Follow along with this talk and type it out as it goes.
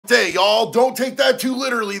birthday, y'all. Don't take that too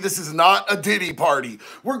literally. This is not a Diddy party.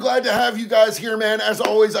 We're glad to have you guys here, man. As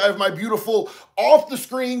always, I have my beautiful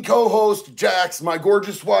off-the-screen co-host, Jax, my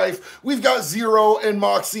gorgeous wife. We've got Zero and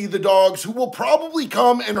Moxie, the dogs, who will probably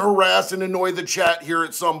come and harass and annoy the chat here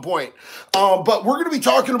at some point. But we're going to be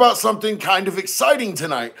talking about something kind of exciting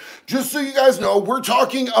tonight. Just so you guys know, we're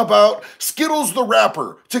talking about Skittles the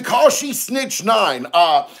rapper, TEKASHI69.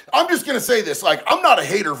 I'm just going to say this, like, I'm not a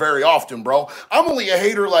hater very often, bro. I'm only a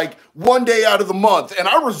hater like one day out of the month, and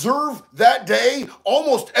I reserve that day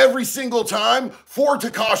almost every single time for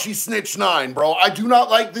TEKASHI69, bro. I do not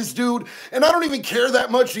like this dude, and I don't even care that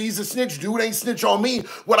much. He's a snitch. Dude ain't snitch on me.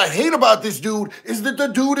 What I hate about this dude is that the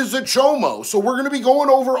dude is a chomo. So we're going to be going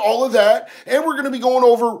over all of that, and we're going to be going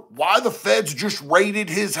over why the feds just raided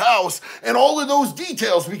his house and all of those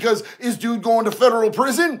details, because is dude going to federal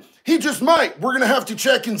prison? He just might. We're going to have to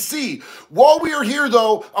check and see. While we are here,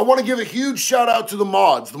 though, I want to give a huge shout out to the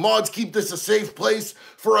mods. The mods keep this a safe place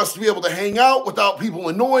for us to be able to hang out without people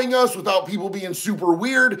annoying us, without people being super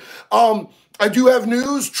weird. I do have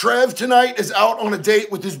news. Trev tonight is out on a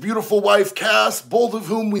date with his beautiful wife, Cass, both of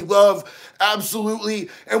whom we love absolutely.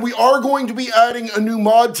 And we are going to be adding a new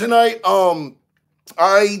mod tonight.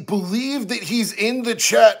 I believe that he's in the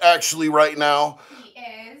chat actually right now.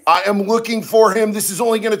 I am looking for him. This is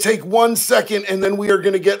only going to take 1 second, and then we are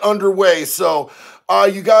going to get underway. So,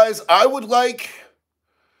 you guys, I would like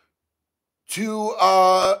to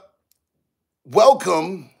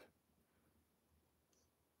welcome...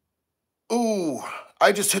 Ooh,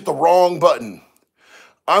 I just hit the wrong button.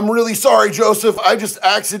 I'm really sorry, Joseph. I just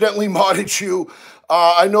accidentally modded you.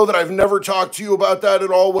 I know that I've never talked to you about that at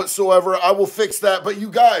all whatsoever. I will fix that. But you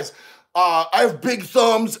guys... I have big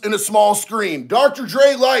thumbs and a small screen. Dr.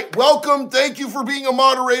 Dre Light, welcome. Thank you for being a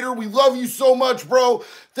moderator. We love you so much, bro.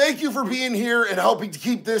 Thank you for being here and helping to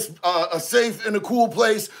keep this a safe and a cool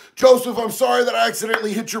place. Joseph, I'm sorry that I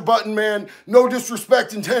accidentally hit your button, man. No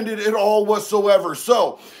disrespect intended at all whatsoever.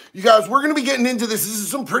 So, you guys, we're going to be getting into this. This is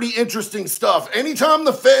some pretty interesting stuff. Anytime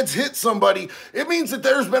the feds hit somebody, it means that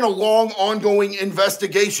there's been a long, ongoing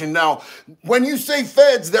investigation. Now, when you say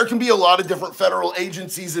feds, there can be a lot of different federal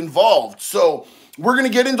agencies involved. So, we're going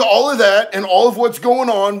to get into all of that and all of what's going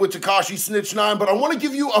on with TEKASHI69, but I want to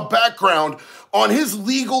give you a background on his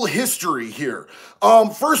legal history here.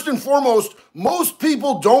 First and foremost, most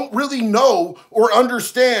people don't really know or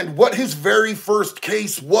understand what his very first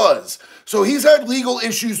case was. So he's had legal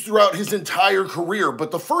issues throughout his entire career,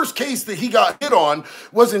 but the first case that he got hit on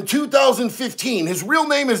was in 2015. His real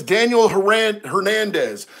name is Daniel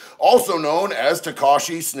Hernandez, also known as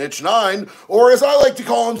TEKASHI69, or as I like to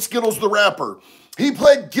call him, Skittles the Rapper. He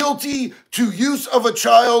pled guilty to use of a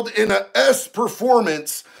child in a S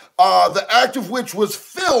performance, the act of which was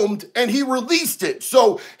filmed, and he released it.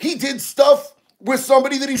 So he did stuff with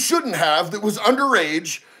somebody that he shouldn't have that was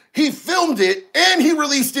underage. He filmed it, and he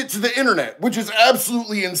released it to the internet, which is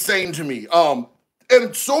absolutely insane to me.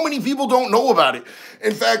 And so many people don't know about it.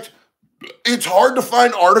 In fact, it's hard to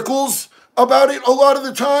find articles about it a lot of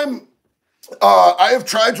the time. I have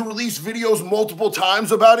tried to release videos multiple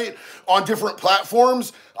times about it on different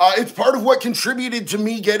platforms. It's part of what contributed to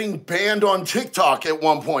me getting banned on TikTok at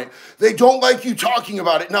one point. They don't like you talking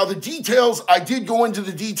about it. Now, the details, I did go into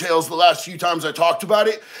the details the last few times I talked about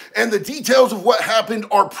it, and the details of what happened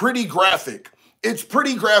are pretty graphic. It's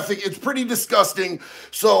pretty graphic. It's pretty disgusting.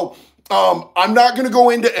 So, I'm not going to go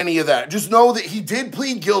into any of that. Just know that he did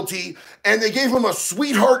plead guilty, and they gave him a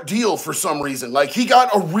sweetheart deal for some reason. Like, he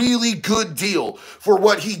got a really good deal for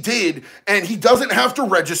what he did, and he doesn't have to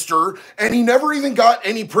register, and he never even got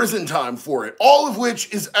any prison time for it, all of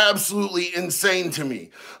which is absolutely insane to me.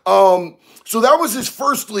 So that was his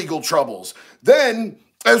first legal troubles. Then,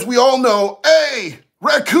 as we all know, hey,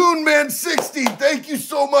 Raccoon Man 60, thank you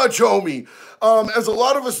so much, homie. As a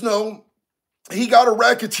lot of us know, he got a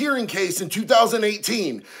racketeering case in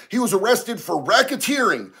 2018. He was arrested for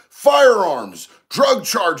racketeering, firearms, drug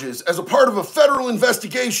charges as a part of a federal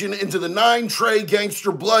investigation into the 9 Trey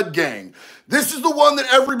Gangster Blood Gang. This is the one that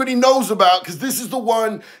everybody knows about because this is the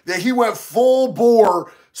one that he went full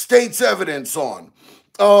bore state's evidence on.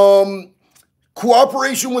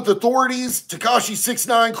 Cooperation with authorities.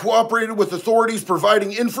 TEKASHI69 cooperated with authorities,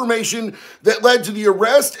 providing information that led to the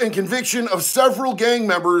arrest and conviction of several gang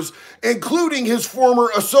members, including his former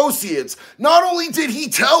associates. Not only did he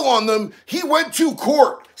tell on them, he went to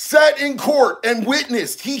court, sat in court, and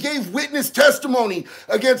witnessed. He gave witness testimony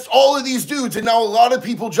against all of these dudes, and now a lot of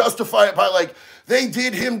people justify it by, like, they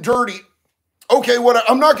did him dirty. Okay,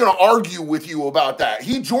 I'm not going to argue with you about that.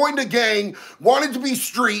 He joined a gang, wanted to be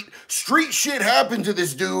street shit happened to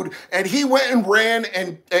this dude, and he went and ran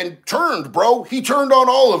and turned, bro. He turned on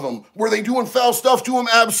all of them. Were they doing foul stuff to him?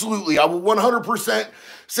 Absolutely. I will 100%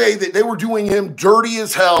 say that they were doing him dirty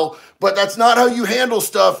as hell, but that's not how you handle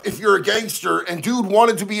stuff if you're a gangster, and dude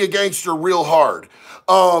wanted to be a gangster real hard.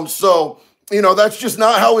 So, you know, that's just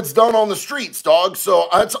not how it's done on the streets, dog. So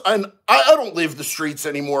I don't live the streets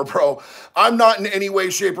anymore, bro. I'm not in any way,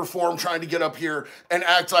 shape, or form trying to get up here and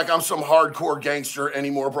act like I'm some hardcore gangster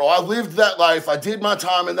anymore, bro. I lived that life. I did my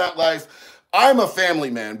time in that life. I'm a family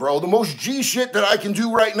man, bro. The most G shit that I can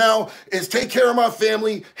do right now is take care of my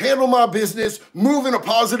family, handle my business, move in a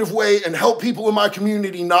positive way, and help people in my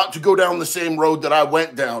community not to go down the same road that I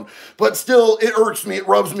went down. But still, it irks me. It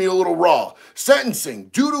rubs me a little raw. Sentencing.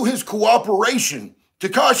 Due to his cooperation,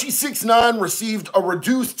 TEKASHI69 received a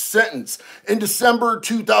reduced sentence in December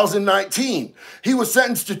 2019. He was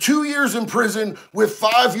sentenced to 2 years in prison with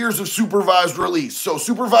 5 years of supervised release. So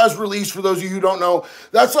supervised release, for those of you who don't know,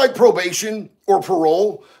 that's like probation or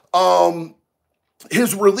parole.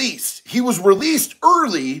 His release. He was released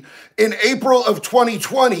early in April of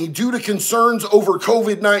 2020 due to concerns over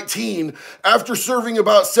COVID-19 after serving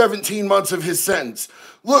about 17 months of his sentence.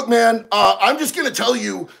 Look, man, I'm just going to tell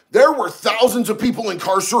you, there were thousands of people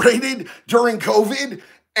incarcerated during COVID,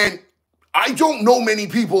 and I don't know many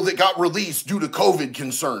people that got released due to COVID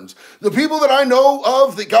concerns. The people that I know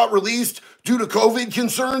of that got released due to COVID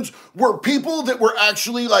concerns were people that were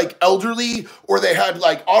actually like elderly, or they had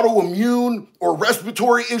like autoimmune or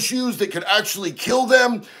respiratory issues that could actually kill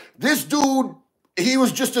them. This dude, he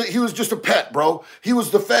was just a pet, bro. He was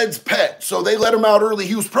the Fed's pet, so they let him out early.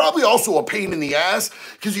 He was probably also a pain in the ass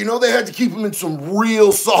because, you know, they had to keep him in some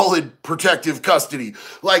real solid protective custody,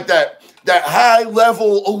 like that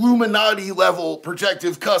high-level, Illuminati-level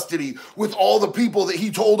protective custody with all the people that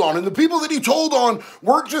he told on. And the people that he told on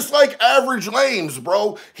weren't just like average lames,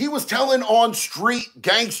 bro. He was telling on street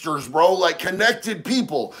gangsters, bro, like connected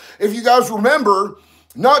people. If you guys remember,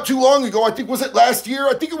 not too long ago, I think, was it last year?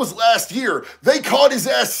 I think it was last year. They caught his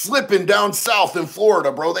ass slipping down south in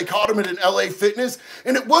Florida, bro. They caught him at an LA Fitness,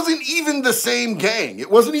 and it wasn't even the same gang.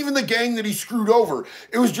 It wasn't even the gang that he screwed over.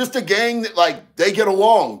 It was just a gang that, like, they get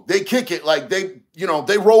along. They kick it. Like, they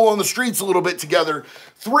roll on the streets a little bit together.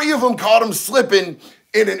 3 of them caught him slipping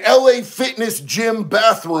in an LA Fitness gym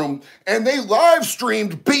bathroom, and they live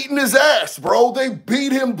streamed beating his ass, bro. They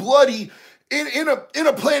beat him bloody in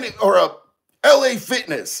a Planet or a LA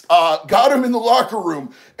Fitness, got him in the locker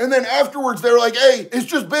room, and then afterwards they were like, hey, it's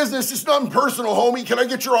just business, it's nothing personal, homie, can I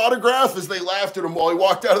get your autograph? As they laughed at him while he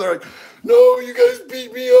walked out of there like, no, you guys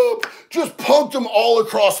beat me up. Just punked him all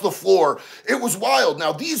across the floor. It was wild.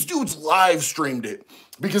 Now, these dudes live streamed it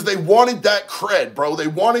because they wanted that cred, bro. They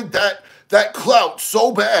wanted that clout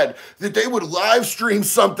so bad that they would live stream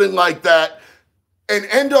something like that and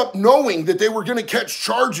end up knowing that they were going to catch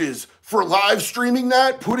charges for live streaming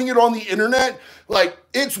that, putting it on the internet. Like,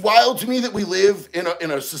 it's wild to me that we live in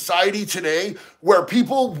a society today where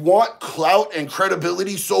people want clout and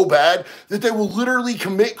credibility so bad that they will literally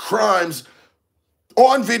commit crimes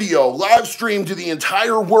on video, live streamed to the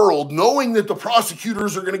entire world, knowing that the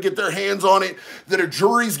prosecutors are going to get their hands on it, that a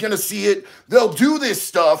jury's going to see it. They'll do this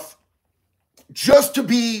stuff just to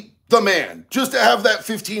be the man, just to have that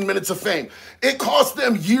 15 minutes of fame. It cost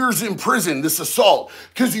them years in prison, this assault,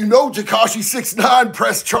 because you know TEKASHI69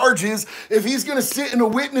 pressed charges. If he's going to sit in a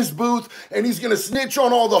witness booth and he's going to snitch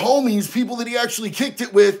on all the homies, people that he actually kicked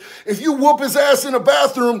it with, if you whoop his ass in a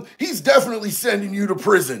bathroom, he's definitely sending you to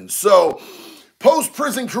prison. So,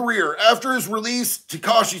 post-prison career. After his release,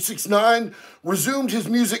 TEKASHI69 resumed his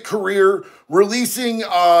music career, releasing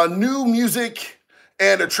new music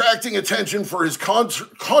and attracting attention for his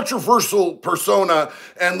controversial persona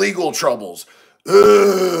and legal troubles.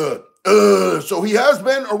 So he has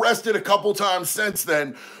been arrested a couple times since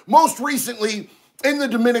then, most recently in the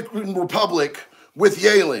Dominican Republic with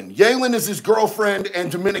Yalen. Yalen is his girlfriend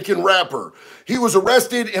and Dominican rapper. He was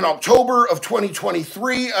arrested in October of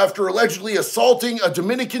 2023 after allegedly assaulting a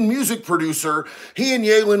Dominican music producer he and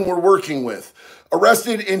Yalen were working with.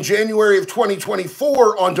 Arrested in January of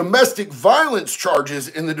 2024 on domestic violence charges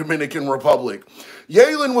in the Dominican Republic.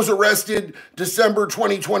 Yalen was arrested December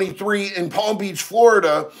 2023 in Palm Beach,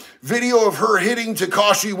 Florida. Video of her hitting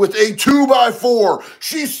TEKASHI with a 2x4.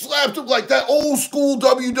 She slapped him like that old school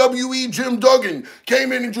WWE Jim Duggan.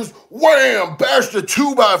 Came in and just wham, bashed a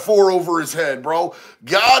 2x4 over his head, bro.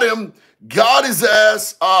 Got him, got his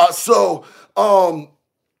ass.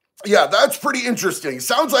 Yeah, that's pretty interesting.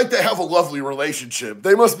 Sounds like they have a lovely relationship.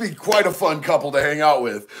 They must be quite a fun couple to hang out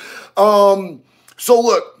with. So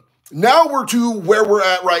look, Now we're to where we're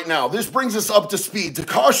at right now. This brings us up to speed.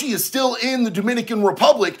 Tekashi is still in the Dominican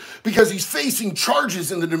Republic because he's facing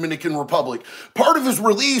charges in the Dominican Republic. Part of his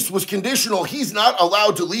release was conditional. He's not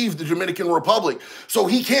allowed to leave the Dominican Republic, so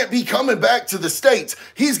he can't be coming back to the States.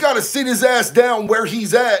 He's got to sit his ass down where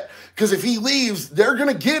he's at, because if he leaves, they're going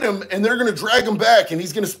to get him and they're going to drag him back, and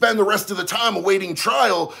he's going to spend the rest of the time awaiting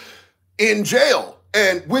trial in jail.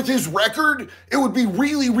 And with his record, it would be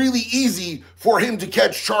really, really easy for him to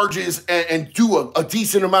catch charges and do a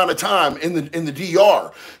decent amount of time in the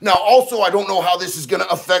DR. Now, also, I don't know how this is going to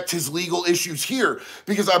affect his legal issues here,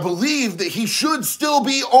 because I believe that he should still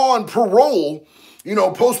be on parole, you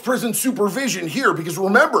know, post-prison supervision here, because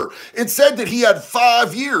remember, it said that he had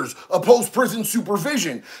 5 years of post-prison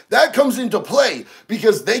supervision. That comes into play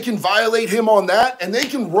because they can violate him on that, and they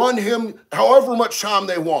can run him however much time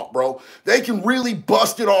they want, bro. They can really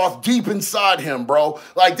bust it off deep inside him, bro.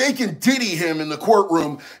 Like, they can diddy him in the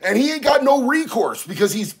courtroom, and he ain't got no recourse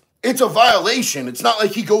because it's a violation. It's not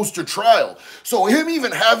like he goes to trial. So him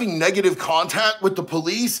even having negative contact with the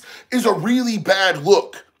police is a really bad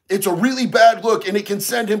look. It's a really bad look, and it can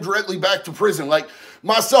send him directly back to prison. Like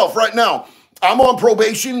myself right now, I'm on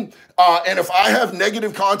probation, and if I have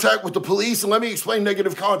negative contact with the police, and let me explain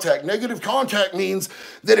negative contact. Negative contact means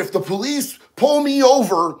that if the police pull me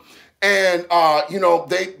over and, you know,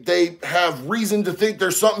 they have reason to think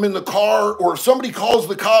there's something in the car, or if somebody calls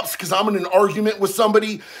the cops because I'm in an argument with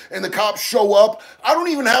somebody and the cops show up, I don't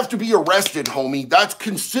even have to be arrested, homie. That's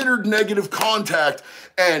considered negative contact,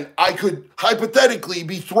 and I could hypothetically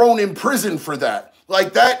be thrown in prison for that.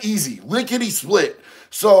 Like that easy, lickety-split.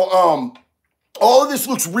 So, all of this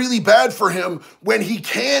looks really bad for him when he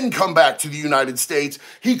can come back to the United States.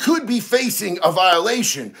 He could be facing a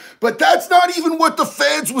violation, but that's not even what the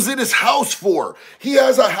feds was in his house for. He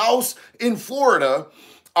has a house in Florida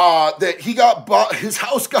that his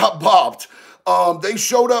house got bopped. They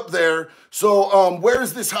showed up there. So where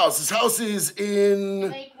is this house? This house is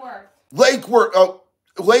in Lake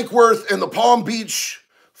Worth, and the Palm Beach,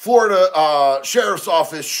 Florida Sheriff's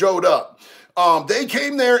Office showed up. They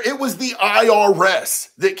came there. It was the IRS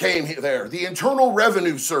that came there, the Internal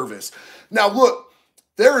Revenue Service. Now, look,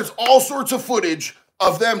 there is all sorts of footage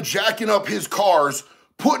of them jacking up his cars,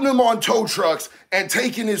 putting them on tow trucks, and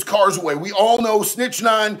taking his cars away. We all know Snitch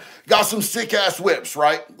 9 got some sick-ass whips,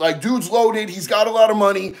 right? Like, dude's loaded, he's got a lot of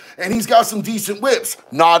money, and he's got some decent whips.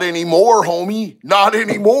 Not anymore, homie. Not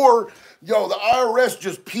anymore. Yo, the IRS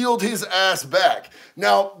just peeled his ass back.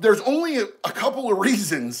 Now, there's only a couple of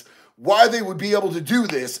reasons why they would be able to do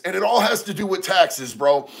this, and it all has to do with taxes,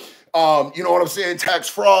 bro. You know what I'm saying? Tax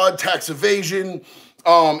fraud, tax evasion.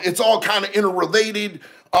 It's all kind of interrelated.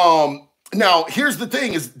 Now, here's the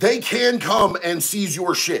thing is they can come and seize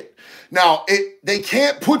your shit. Now, they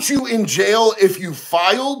can't put you in jail if you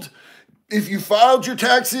filed your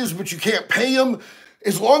taxes, but you can't pay them.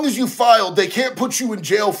 As long as you filed, they can't put you in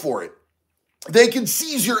jail for it. They can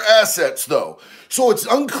seize your assets, though. So it's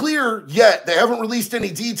unclear yet. They haven't released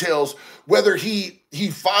any details whether he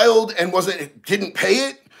filed and didn't pay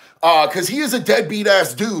it, because he is a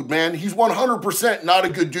deadbeat-ass dude, man. He's 100% not a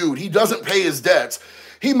good dude. He doesn't pay his debts.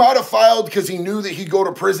 He might have filed because he knew that he'd go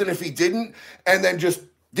to prison if he didn't, and then just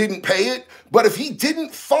didn't pay it. But if he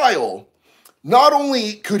didn't file, not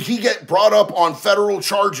only could he get brought up on federal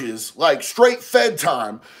charges, like straight Fed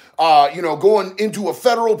time, you know, going into a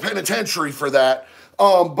federal penitentiary for that.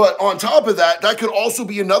 But on top of that, that could also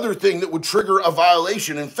be another thing that would trigger a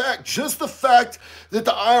violation. In fact, just the fact that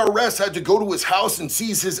the IRS had to go to his house and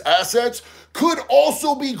seize his assets could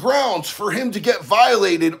also be grounds for him to get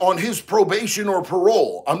violated on his probation or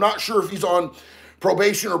parole. I'm not sure if he's on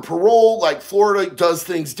probation or parole. Like, Florida does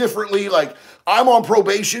things differently. Like, I'm on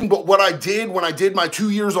probation, but what I did when I did my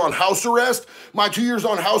 2 years on house arrest, my 2 years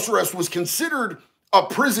on house arrest was considered a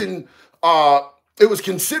prison, it was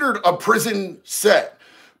considered a prison set.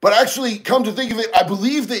 But actually, come to think of it, I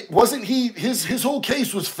believe that his whole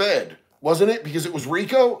case was Fed, wasn't it? Because it was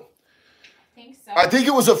RICO? I think so. I think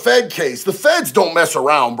it was a Fed case. The Feds don't mess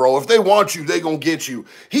around, bro. If they want you, they gonna get you.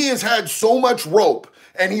 He has had so much rope,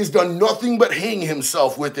 and he's done nothing but hang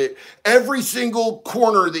himself with it. Every single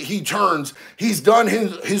corner that he turns, he's done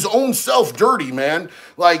his own self dirty, man.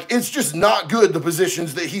 Like, it's just not good, the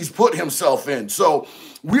positions that he's put himself in. So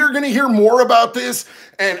we're going to hear more about this,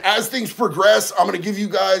 and as things progress, I'm going to give you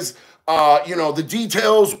guys You know, the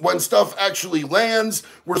details when stuff actually lands.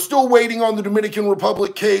 We're still waiting on the Dominican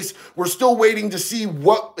Republic case. We're still waiting to see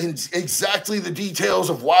what exactly the details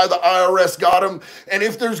of why the IRS got him and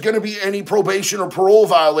if there's going to be any probation or parole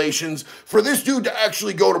violations for this dude to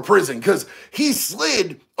actually go to prison, because he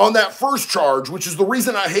slid on that first charge, which is the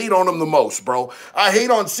reason I hate on him the most, bro. I hate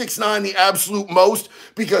on 6ix9ine the absolute most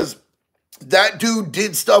because that dude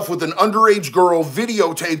did stuff with an underage girl,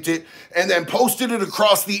 videotaped it, and then posted it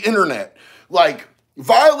across the internet. Like,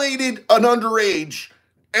 violated an underage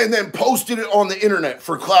and then posted it on the internet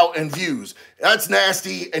for clout and views. That's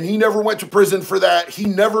nasty, and he never went to prison for that. He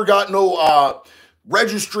never got no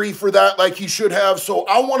registry for that like he should have. So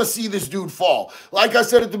I want to see this dude fall. Like I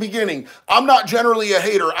said at the beginning, I'm not generally a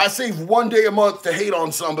hater. I save one day a month to hate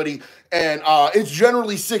on somebody, and it's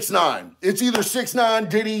generally 6ix9ine. It's either 6ix9ine,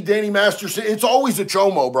 Diddy, Danny Masterson. It's always a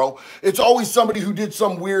chomo, bro. It's always somebody who did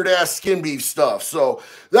some weird-ass skin beef stuff. So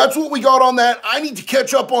that's what we got on that. I need to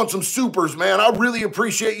catch up on some supers, man. I really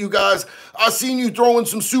appreciate you guys. I seen you throwing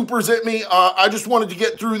some supers at me. I just wanted to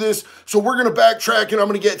get through this. So we're going to backtrack, and I'm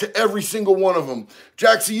going to get to every single one of them.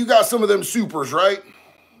 Jaxie, you got some of them supers, right?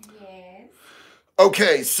 Yes.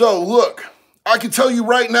 Okay, so look. I can tell you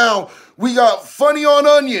right now, we got Funny on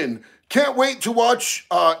Onion. Can't wait to watch,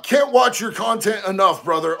 can't watch your content enough,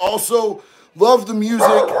 brother. Also, love the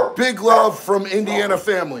music. Big love from Indiana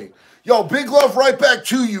family. Yo, big love right back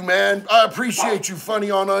to you, man. I appreciate you,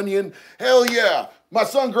 Funny on Onion. Hell yeah. My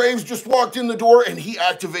son Graves just walked in the door and he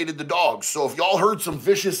activated the dogs. So if y'all heard some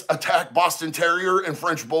vicious attack Boston Terrier and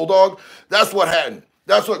French Bulldog, that's what happened.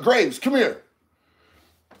 That's what, Graves, come here.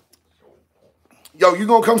 Yo, you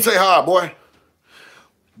gonna come say hi, boy?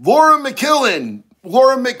 Laura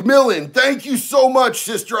McMillan, thank you so much,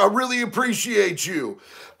 sister. I really appreciate you.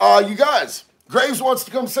 You guys, Graves wants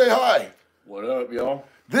to come say hi. What up, y'all?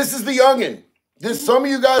 This is the youngin'. Some of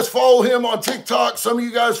you guys follow him on TikTok. Some of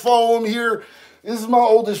you guys follow him here. This is my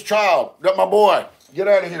oldest child. Got my boy. Get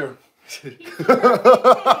out of here.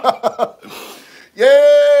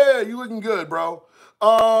 Yeah, you looking good, bro.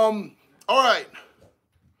 All right.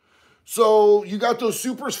 So you got those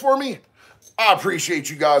supers for me? I appreciate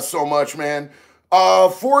you guys so much, man.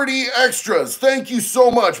 40 extras. Thank you so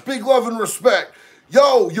much. Big love and respect.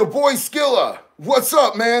 Yo, your boy Skilla. What's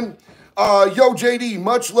up, man? Yo, JD,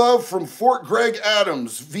 much love from Fort Gregg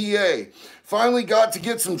Adams, VA. Finally got to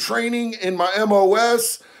get some training in my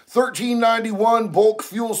MOS. 1391 bulk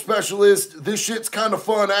fuel specialist. This shit's kind of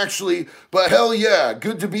fun, actually, but hell yeah,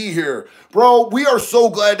 good to be here. Bro, we are so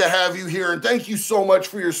glad to have you here, and thank you so much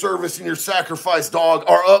for your service and your sacrifice, dog.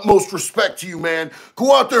 Our utmost respect to you, man.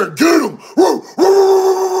 Go out there and get him.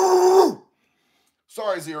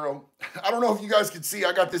 Sorry, Zero. I don't know if you guys can see,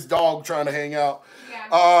 I got this dog trying to hang out.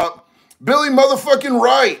 Yeah. Billy motherfucking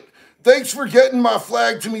Wright. Thanks for getting my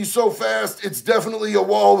flag to me so fast. It's definitely a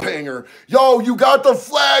wall hanger. Yo, you got the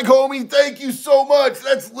flag, homie. Thank you so much.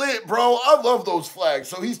 That's lit, bro. I love those flags.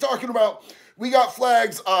 So he's talking about, we got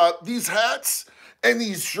flags, these hats and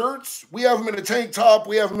these shirts. We have them in a tank top.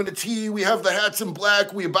 We have them in a tee. We have the hats in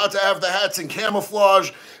black. We about to have the hats in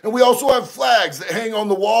camouflage. And we also have flags that hang on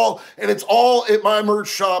the wall. And it's all at my merch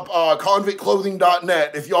shop,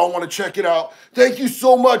 convictclothing.net, if y'all want to check it out. Thank you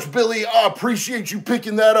so much, Billy. I appreciate you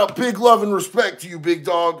picking that up. Big love and respect to you, big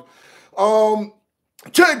dog.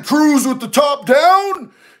 Ted Cruz with the top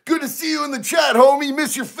down. Good to see you in the chat, homie.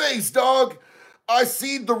 Miss your face, dog. I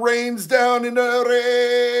seed the rains down in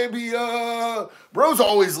Arabia. Bro's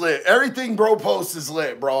always lit. Everything bro posts is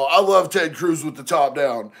lit, bro. I love Ted Cruz with the top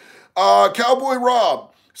down. Cowboy Rob.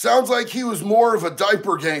 Sounds like he was more of a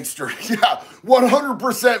diaper gangster. Yeah,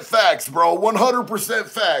 100% facts, bro. 100%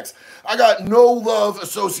 facts. I got no love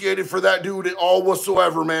associated for that dude at all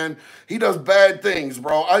whatsoever, man. He does bad things,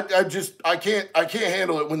 bro. I can't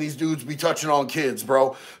handle it when these dudes be touching on kids,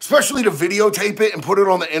 bro. Especially to videotape it and put it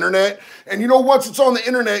on the internet. And you know, once it's on the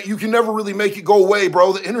internet, you can never really make it go away,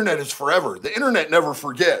 bro. The internet is forever. The internet never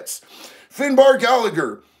forgets. Finbar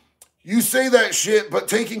Gallagher. You say that shit, but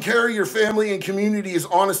taking care of your family and community is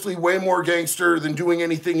honestly way more gangster than doing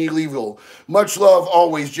anything illegal. Much love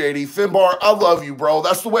always, JD. Finbar, I love you, bro.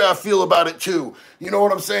 That's the way I feel about it, too. You know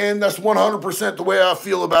what I'm saying? That's 100% the way I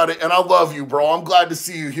feel about it, and I love you, bro. I'm glad to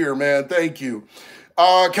see you here, man. Thank you.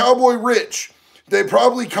 Cowboy Rich. They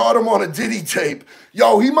probably caught him on a Diddy tape.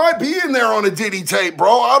 Yo, he might be in there on a Diddy tape,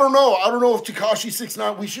 bro. I don't know. I don't know if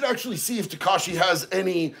TEKASHI69... We should actually see if Tekashi has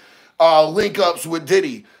any link-ups with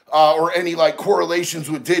Diddy. Or any like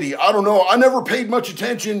correlations with Diddy. I don't know. I never paid much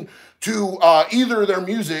attention to either their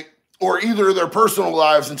music or either their personal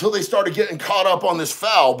lives until they started getting caught up on this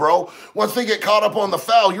foul, bro. Once they get caught up on the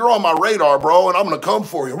foul, you're on my radar, bro, and I'm gonna come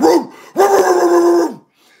for you.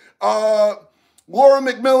 Laura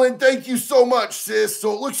McMillan, thank you so much, sis.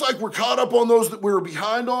 So it looks like we're caught up on those that we were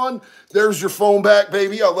behind on. There's your phone back,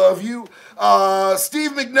 baby. I love you.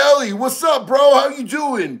 Steve McNelly, what's up, bro? How you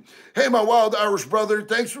doing? Hey, my wild Irish brother,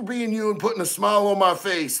 thanks for being you and putting a smile on my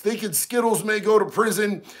face. Thinking Skittles may go to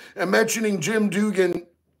prison and mentioning Jim Dugan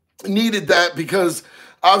needed that because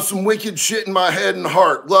I have some wicked shit in my head and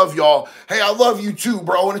heart. Love y'all. Hey, I love you too,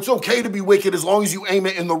 bro. And it's okay to be wicked as long as you aim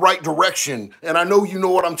it in the right direction. And I know you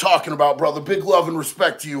know what I'm talking about, brother. Big love and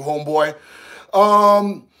respect to you, homeboy.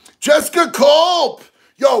 Jessica Culp.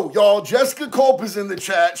 Yo, y'all, Jessica Culp is in the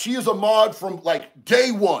chat. She is a mod from like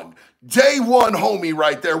day one. Day one, homie,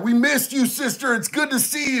 right there. We missed you, sister. It's good to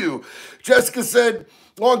see you. Jessica said,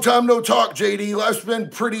 long time no talk, JD. Life's been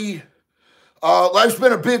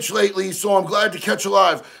a bitch lately, so I'm glad to catch you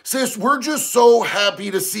live. Sis, we're just so happy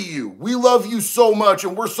to see you. We love you so much,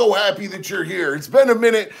 and we're so happy that you're here. It's been a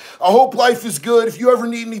minute. I hope life is good. If you ever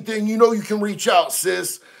need anything, you know you can reach out,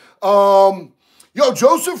 sis. Yo,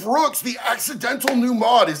 Joseph Rooks, the accidental new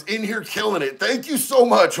mod, is in here killing it. Thank you so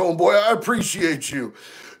much, homeboy. I appreciate you.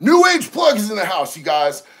 New Age Plug is in the house, you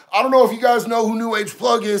guys. I don't know if you guys know who New Age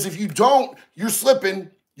Plug is. If you don't, you're slipping.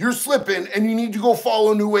 You're slipping, and you need to go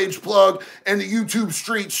follow New Age Plug and the YouTube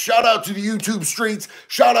streets. Shout out to the YouTube streets.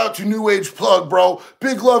 Shout out to New Age Plug, bro.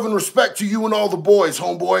 Big love and respect to you and all the boys,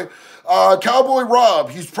 homeboy. Cowboy Rob,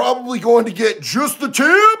 he's probably going to get just the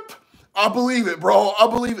tip. I believe it, bro. I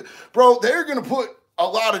believe it. Bro, they're going to put a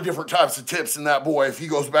lot of different types of tips in that boy if he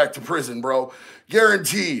goes back to prison, bro.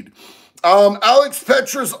 Guaranteed. Alex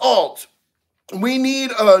Petras Alt. We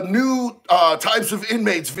need a new types of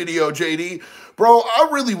inmates video, JD. Bro, I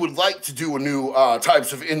really would like to do a new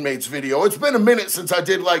types of inmates video. It's been a minute since I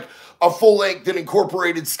did like a full length that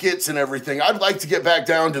incorporated skits and everything. I'd like to get back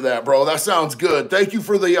down to that, bro. That sounds good. Thank you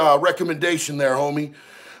for the recommendation there, homie.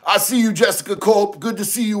 I see you, Jessica Culp. Good to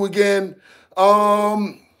see you again.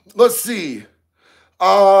 Let's see.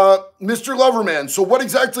 Mr. Loverman, so what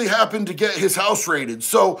exactly happened to get his house raided?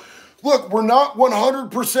 So, look, we're not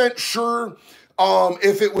 100% sure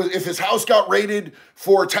if his house got raided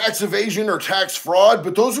for tax evasion or tax fraud,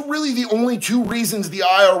 but those are really the only two reasons the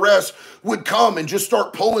IRS would come and just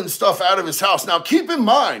start pulling stuff out of his house. Now, keep in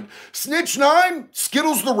mind, Snitch9,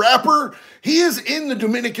 Skittles the rapper, he is in the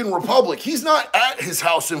Dominican Republic. He's not at his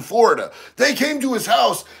house in Florida. They came to his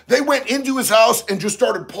house, they went into his house and just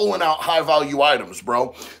started pulling out high-value items,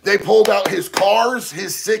 bro. They pulled out his cars,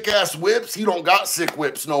 his sick-ass whips. He don't got sick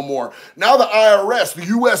whips no more. Now the IRS, the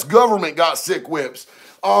U.S. government, got sick whips.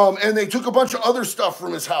 And they took a bunch of other stuff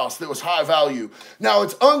from his house that was high value. Now,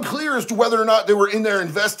 it's unclear as to whether or not they were in there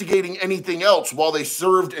investigating anything else while they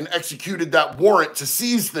served and executed that warrant to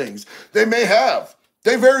seize things. They may have.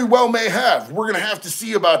 They very well may have. We're going to have to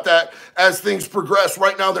see about that as things progress.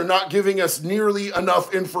 Right now, they're not giving us nearly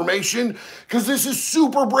enough information because this is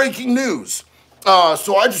super breaking news.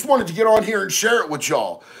 So I just wanted to get on here and share it with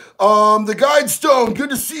y'all. The Guide Stone,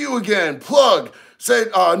 good to see you again. Plug.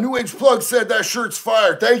 Said, New Age Plug said that shirt's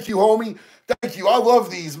fire. Thank you, homie. Thank you. I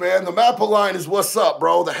love these, man. The Mappa line is what's up,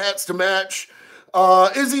 bro. The hats to match.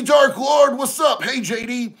 Izzy Dark Lord, what's up? Hey,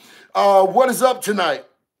 JD. What is up tonight?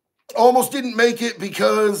 Almost didn't make it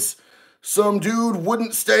because some dude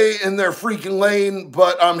wouldn't stay in their freaking lane,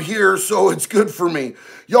 but I'm here, so it's good for me.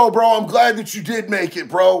 Yo, bro, I'm glad that you did make it,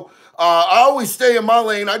 bro. I always stay in my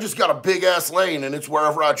lane. I just got a big-ass lane, and it's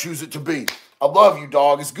wherever I choose it to be. I love you,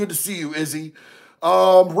 dog. It's good to see you, Izzy.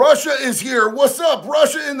 Russia is here. What's up,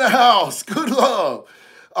 Russia in the house? Good love.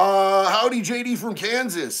 Howdy, JD from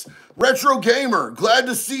Kansas. Retro Gamer, glad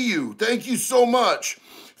to see you. Thank you so much.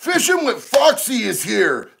 Fishing with Foxy is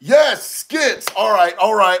here. Yes, skits. All right.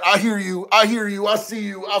 I hear you. I see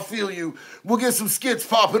you. I feel you. We'll get some skits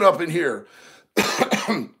popping up in here.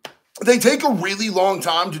 They take a really long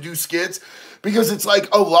time to do skits because it's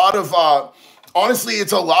like a lot of, honestly,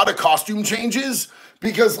 it's a lot of costume changes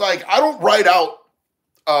because like I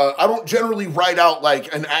don't generally write out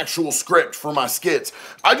like an actual script for my skits.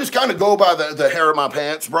 I just kind of go by the hair of my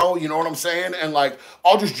pants, bro. You know what I'm saying? And like,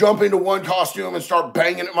 I'll just jump into one costume and start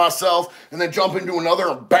banging at myself and then jump into another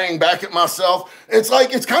and bang back at myself.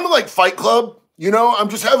 It's kind of like Fight Club. You know, I'm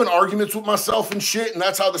just having arguments with myself and shit, and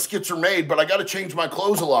that's how the skits are made, but I got to change my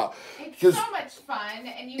clothes a lot. It's so much fun,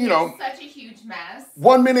 and you make such a huge mess.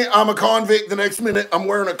 1 minute I'm a convict, the next minute I'm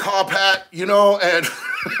wearing a cop hat, you know, and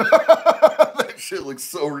that shit looks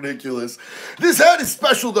so ridiculous. This hat is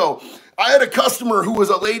special, though. I had a customer who was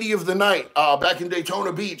a lady of the night back in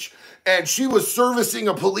Daytona Beach, and she was servicing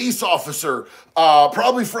a police officer,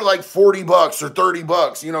 probably for like 40 bucks or 30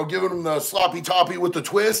 bucks, you know, giving him the sloppy toppy with the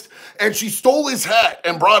twist. And she stole his hat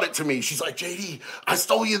and brought it to me. She's like, JD, I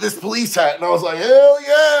stole you this police hat. And I was like, hell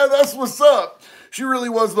yeah, that's what's up. She really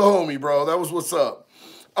was the homie, bro. That was what's up.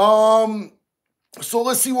 So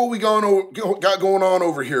let's see what we got going on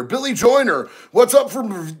over here. Billy Joyner, what's up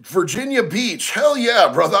from Virginia Beach? Hell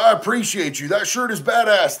yeah, brother. I appreciate you. That shirt is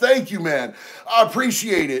badass. Thank you, man. I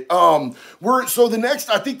appreciate it. I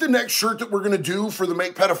think the next shirt that we're gonna do for the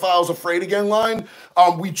Make Pedophiles Afraid Again line,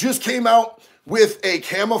 we just came out with a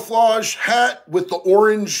camouflage hat with the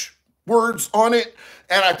orange words on it.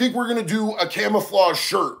 And I think we're gonna do a camouflage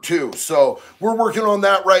shirt too. So we're working on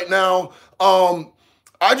that right now.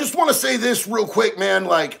 I just want to say this real quick, man.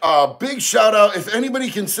 Like, big shout out. If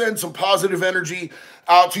anybody can send some positive energy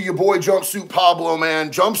out to your boy Jumpsuit Pablo,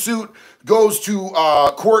 man. Jumpsuit goes to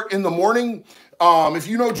court in the morning. If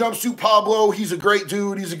you know Jumpsuit Pablo, he's a great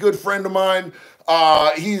dude. He's a good friend of mine.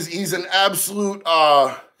 He's an absolute,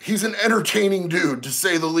 he's an entertaining dude, to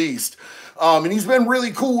say the least. And he's been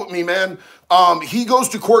really cool with me, man. He goes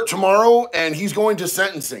to court tomorrow, and he's going to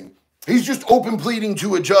sentencing. He's just open pleading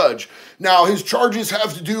to a judge. Now, his charges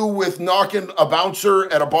have to do with knocking a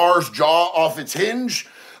bouncer at a bar's jaw off its hinge.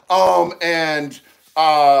 It's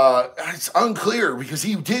unclear because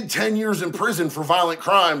he did 10 years in prison for violent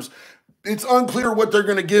crimes. It's unclear what they're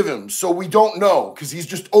going to give him. So we don't know because he's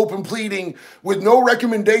just open pleading with no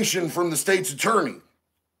recommendation from the state's attorney.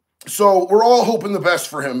 So we're all hoping the best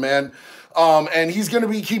for him, man. And he's going to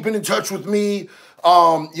be keeping in touch with me.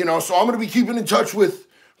 So I'm going to be keeping in touch with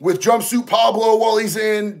Jumpsuit Pablo while he's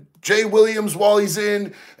in, Jay Williams while he's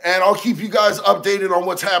in, and I'll keep you guys updated on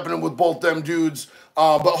what's happening with both them dudes.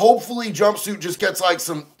 But hopefully Jumpsuit just gets like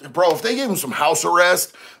if they gave him some house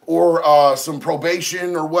arrest or some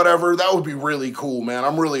probation or whatever, that would be really cool, man.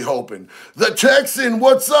 I'm really hoping. The Texan,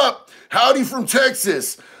 what's up? Howdy from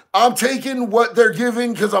Texas. I'm taking what they're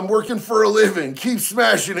giving because I'm working for a living. Keep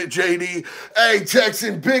smashing it, JD. Hey,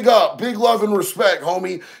 Texan, big up. Big love and respect,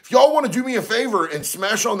 homie. If y'all want to do me a favor and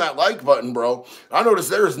smash on that like button, bro. I noticed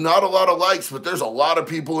there is not a lot of likes, but there's a lot of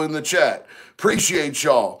people in the chat. Appreciate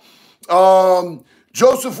y'all.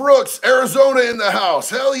 Joseph Rooks, Arizona in the house.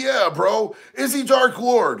 Hell yeah, bro. Izzy Dark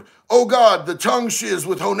Lord. Oh, God, the tongue shiz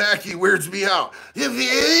with Honaki weirds me out.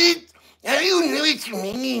 How do you know what you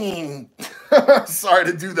mean? Sorry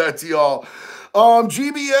to do that to y'all.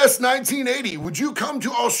 GBS 1980, would you come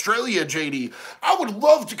to Australia, JD? I would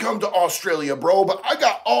love to come to Australia, bro, but I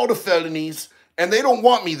got all the felonies, and they don't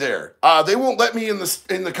want me there. They won't let me in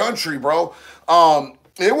the country, bro.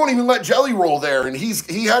 They won't even let Jelly Roll there, and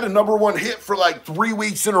he had a #1 hit for like 3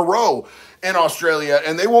 weeks in a row in Australia,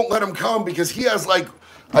 and they won't let him come because he has like,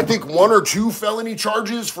 I think 1 or 2 felony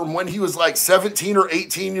charges from when he was like 17 or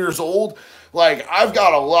 18 years old. Like, I've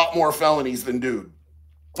got a lot more felonies than dude.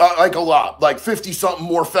 Like a lot, like 50-something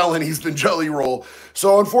more felonies than Jelly Roll.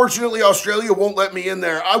 So unfortunately, Australia won't let me in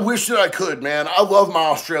there. I wish that I could, man. I love my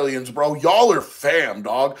Australians, bro. Y'all are fam,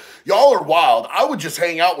 dog. Y'all are wild. I would just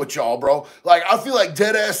hang out with y'all, bro. Like, I feel like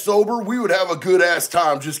dead ass sober, we would have a good ass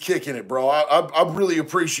time just kicking it, bro. I really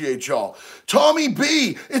appreciate y'all. Tommy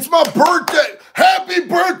B, it's my birthday. Happy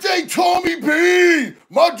birthday, Tommy B,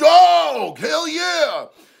 my dog. Hell yeah.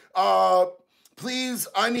 Please,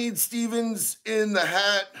 I need Stevens in the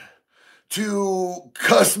hat to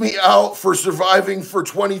cuss me out for surviving for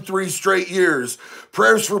 23 straight years.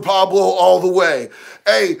 Prayers for Pablo all the way.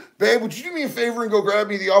 Hey, babe, would you do me a favor and go grab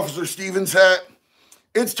me the Officer Stevens hat?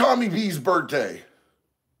 It's Tommy B's birthday.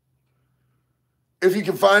 If you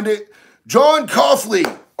can find it. John Coffey.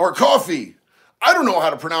 I don't know how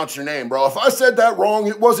to pronounce your name, bro. If I said that wrong,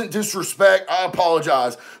 it wasn't disrespect. I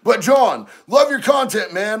apologize. But John, love your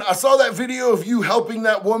content, man. I saw that video of you helping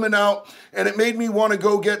that woman out, and it made me want to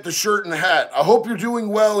go get the shirt and the hat. I hope you're doing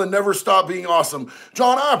well and never stop being awesome.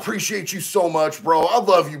 John, I appreciate you so much, bro. I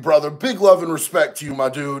love you, brother. Big love and respect to you, my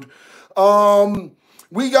dude.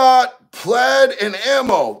 We got Plaid and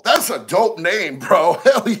Ammo. That's a dope name, bro.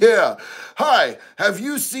 Hell yeah. Hi, have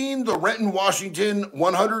you seen the Renton, Washington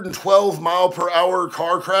 112-mile-per-hour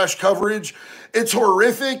car crash coverage? It's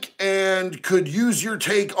horrific and could use your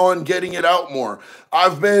take on getting it out more.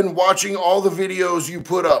 I've been watching all the videos you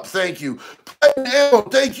put up. Thank you.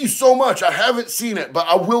 Thank you so much. I haven't seen it, but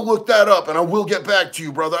I will look that up and I will get back to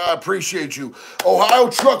you, brother. I appreciate you. Ohio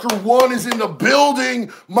Trucker 1 is in the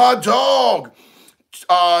building, my dog.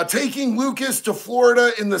 Taking Lucas to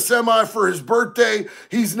Florida in the semi for his birthday.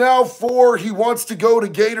 He's now 4. He wants to go to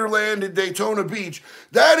Gatorland in Daytona Beach.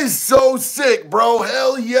 That is so sick, bro.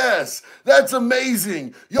 Hell yes. That's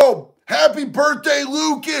amazing. Yo, Happy birthday,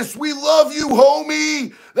 Lucas. We love you,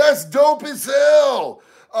 homie. That's dope as hell.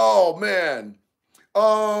 Oh, man.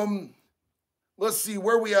 Let's see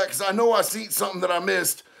where we at, because I know I seen something that I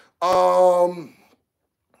missed. Tommy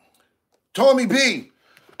B.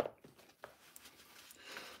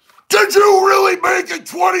 Did you really make it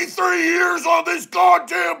 23 years on this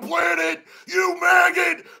goddamn planet, you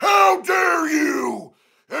maggot? How dare you?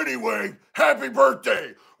 Anyway, happy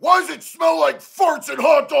birthday. Why does it smell like farts and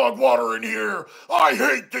hot dog water in here? I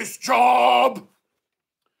hate this job.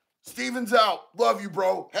 Steven's out. Love you,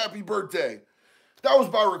 bro. Happy birthday. That was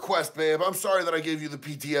by request, babe. I'm sorry that I gave you the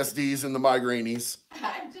PTSDs and the migrainies.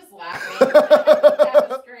 I'm just laughing. That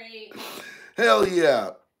was great. Hell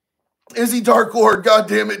yeah. Izzy Dark Lord,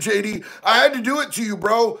 goddamn it, JD. I had to do it to you,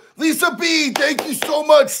 bro. Lisa B, thank you so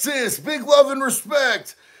much, sis. Big love and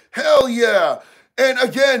respect. Hell yeah. And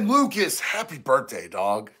again, Lucas, happy birthday,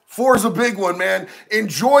 dog. 4's a big one, man.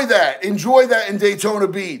 Enjoy that. Enjoy that in Daytona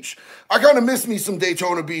Beach. I kind of miss me some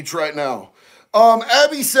Daytona Beach right now.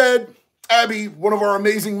 Abby, one of our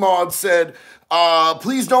amazing mods, said,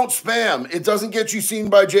 please don't spam. It doesn't get you seen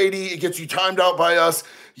by JD. It gets you timed out by us.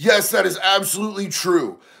 Yes, that is absolutely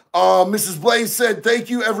true. Mrs. Blaze said, thank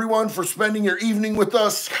you, everyone, for spending your evening with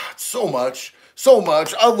us. God, so much.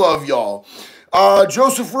 I love y'all.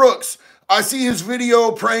 Joseph Rooks, I see his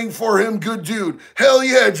video, praying for him. Good dude. Hell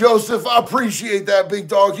yeah, Joseph. I appreciate that, big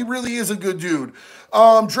dog. He really is a good dude.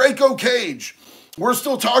 Draco Cage, we're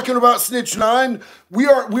still talking about Snitch 9.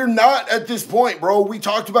 We're not at this point, bro. We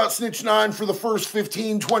talked about Snitch 9 for the first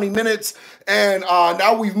 15, 20 minutes, and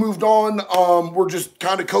now we've moved on. We're just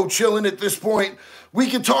kind of co-chilling at this point. We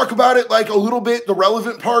can talk about it like a little bit, the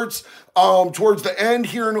relevant parts, towards the end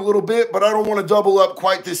here in a little bit, but I don't want to double up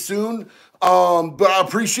quite this soon. But I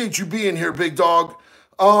appreciate you being here, big dog.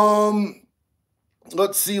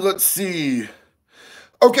 Let's see.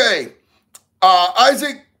 Okay.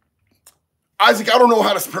 Isaac, I don't know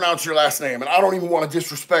how to pronounce your last name, and I don't even want to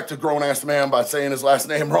disrespect a grown-ass man by saying his last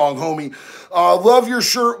name wrong, homie. Love your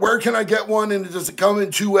shirt. Where can I get one, and does it come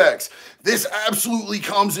in 2X? This absolutely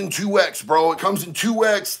comes in 2X, bro. It comes in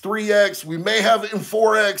 2X, 3X. We may have it in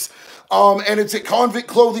 4X, and it's at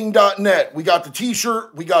convictclothing.net. We got the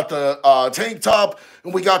t-shirt, we got the tank top,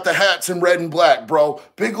 and we got the hats in red and black, bro.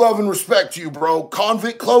 Big love and respect to you, bro.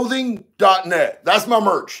 Convictclothing.net. That's my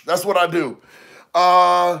merch. That's what I do.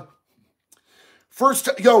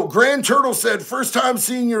 Grand Turtle said, first time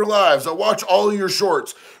seeing your lives. I watch all of your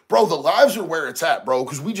shorts. Bro, the lives are where it's at, bro,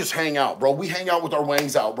 because we just hang out, bro. We hang out with our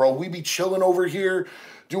wangs out, bro. We be chilling over here,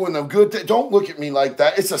 doing the good thing. Don't look at me like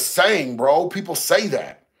that. It's a saying, bro. People say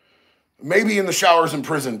that. Maybe in the showers in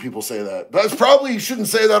prison, people say that. That's probably, you shouldn't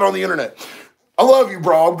say that on the internet. I love you,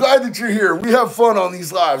 bro. I'm glad that you're here. We have fun on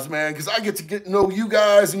these lives, man, because I get to know you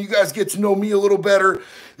guys, and you guys get to know me a little better.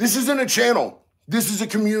 This isn't a channel. This is a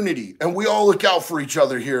community, and we all look out for each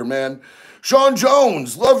other here, man. Sean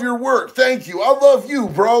Jones, love your work. Thank you. I love you,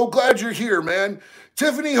 bro. Glad you're here, man.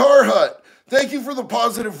 Tiffany Harhut, thank you for the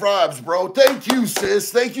positive vibes, bro. Thank you,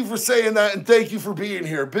 sis. Thank you for saying that, and thank you for being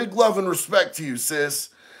here. Big love and respect to you, sis.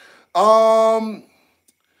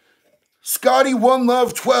 Scotty One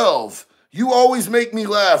Love 12, you always make me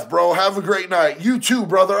laugh, bro. Have a great night. You too,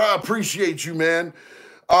 brother. I appreciate you, man.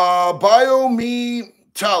 Biometallic.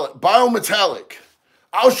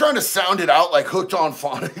 I was trying to sound it out like Hooked on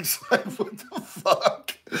Phonics. Like, what the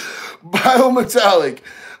fuck? Biometallic.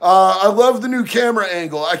 I love the new camera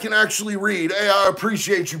angle. I can actually read. Hey, I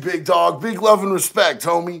appreciate you, big dog. Big love and respect,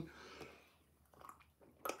 homie.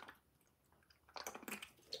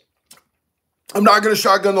 I'm not going to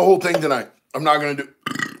shotgun the whole thing tonight. I'm not going to do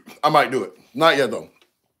I might do it. Not yet, though.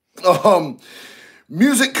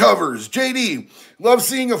 Music covers. JD, love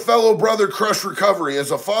seeing a fellow brother crush recovery.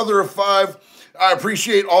 As a father of 5, I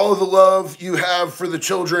appreciate all of the love you have for the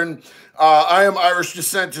children. I am Irish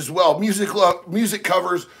descent as well. Music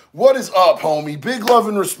covers. What is up, homie? Big love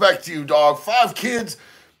and respect to you, dog. 5 kids.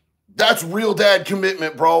 That's real dad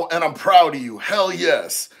commitment, bro. And I'm proud of you. Hell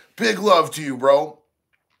yes. Big love to you, bro.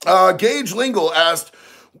 Gage Lingle asked,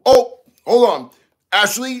 oh, hold on.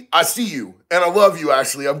 Ashley, I see you, and I love you,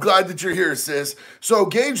 Ashley. I'm glad that you're here, sis. So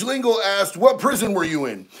Gage Lingle asked, what prison were you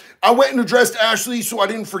in? I went and addressed Ashley so I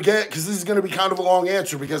didn't forget, because this is going to be kind of a long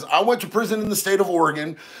answer, because I went to prison in the state of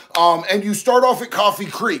Oregon, and you start off at Coffee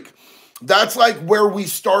Creek. That's like where we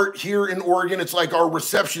start here in Oregon. It's like our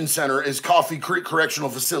reception center is Coffee Creek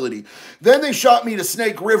Correctional Facility. Then they shot me to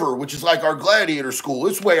Snake River, which is like our gladiator school.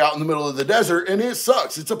 It's way out in the middle of the desert, and it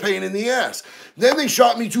sucks. It's a pain in the ass. Then they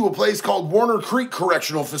shot me to a place called Warner Creek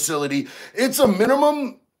Correctional Facility. It's a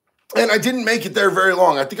minimum, and I didn't make it there very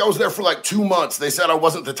long. I think I was there for like 2 months. They said I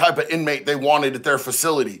wasn't the type of inmate they wanted at their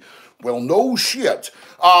facility. Well, no shit.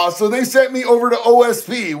 So they sent me over to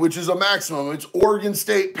OSP, which is a maximum. It's Oregon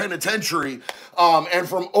State Penitentiary. And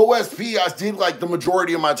from OSP, I did like the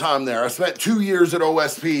majority of my time there. I spent 2 years at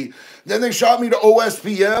OSP. Then they shot me to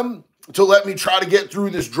OSPM to let me try to get through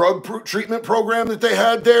this drug treatment program that they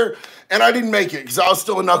had there. And I didn't make it because I was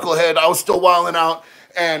still a knucklehead. I was still wilding out.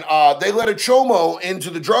 And they let a chomo into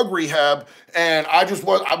the drug rehab, and I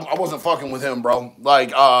wasn't fucking with him, bro. Like,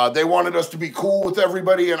 they wanted us to be cool with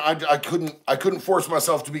everybody, and I couldn't force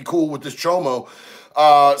myself to be cool with this chomo.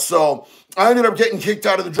 So I ended up getting kicked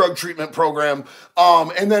out of the drug treatment program.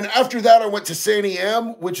 And then after that, I went to San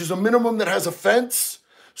Am, which is a minimum that has a fence,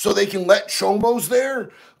 so they can let chomos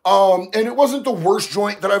there. And it wasn't the worst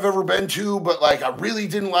joint that I've ever been to, but like I really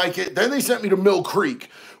didn't like it. Then they sent me to Mill Creek,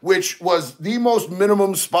 which was the most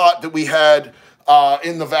minimum spot that we had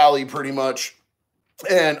in the valley pretty much.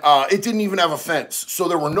 And it didn't even have a fence. So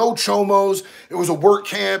there were no chomos. It was a work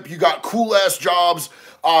camp. You got cool ass jobs.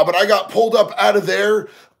 But I got pulled up out of there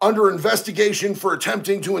under investigation for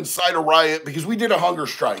attempting to incite a riot because we did a hunger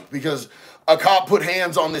strike because a cop put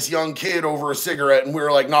hands on this young kid over a cigarette, and we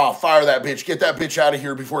were like, nah, fire that bitch. Get that bitch out of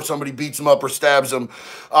here before somebody beats him up or stabs him.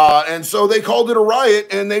 And so they called it a riot,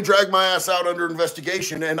 and they dragged my ass out under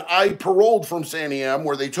investigation, and I paroled from San Am,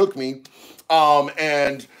 where they took me.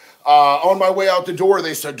 And on my way out the door,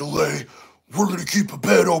 they said, DeLay, we're going to keep a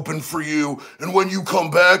bed open for you, and when you come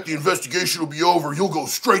back, the investigation will be over. You'll go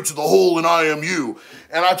straight to the hole in IMU.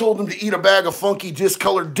 And I told them to eat a bag of funky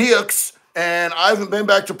discolored dicks, and I haven't been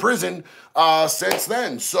back to prison since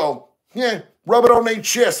then. So, yeah, rub it on their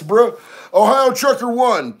chest, bro. Ohio Trucker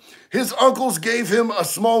 1. His uncles gave him a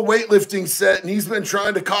small weightlifting set, and he's been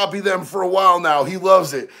trying to copy them for a while now. He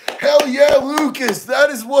loves it. Hell yeah, Lucas. That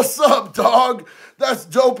is what's up, dog. That's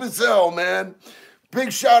dope as hell, man.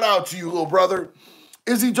 Big shout out to you, little brother.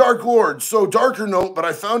 Izzy Dark Lord. So, darker note, but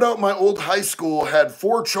I found out my old high school had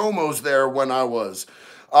 4 chomos there when I was.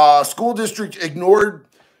 School district ignored...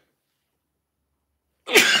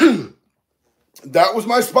 That was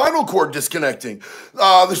my spinal cord disconnecting.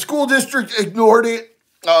 The school district ignored it,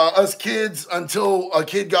 us kids, until a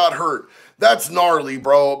kid got hurt. That's gnarly,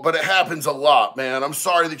 bro, but it happens a lot, man. I'm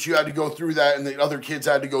sorry that you had to go through that and the other kids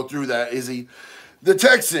had to go through that, Izzy. The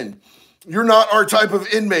Texan, you're not our type of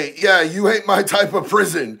inmate. Yeah, you ain't my type of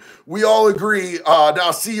prison. We all agree. Now,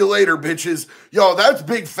 see you later, bitches. Yo, that's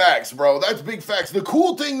big facts, bro. That's big facts. The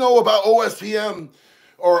cool thing, though, about OSPM,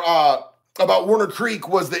 or about Warner Creek,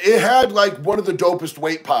 was that it had like one of the dopest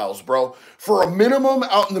weight piles, bro. For a minimum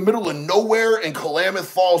out in the middle of nowhere in Klamath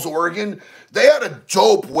Falls, Oregon, they had a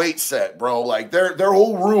dope weight set, bro. Like their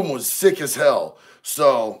whole room was sick as hell.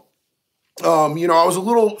 So, you know, I was a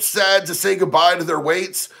little sad to say goodbye to their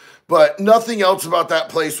weights, but nothing else about that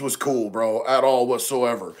place was cool, bro, at all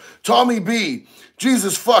whatsoever. Tommy B,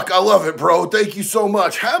 Jesus fuck, I love it, bro. Thank you so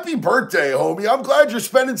much. Happy birthday, homie. I'm glad you're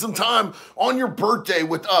spending some time on your birthday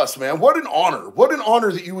with us, man. What an honor. What an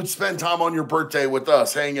honor that you would spend time on your birthday with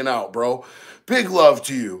us, hanging out, bro. Big love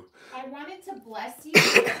to you. I wanted to bless you,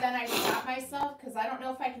 but then I stopped myself because I don't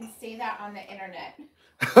know if I can say that on the internet.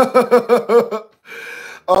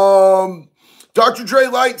 Dr. Dre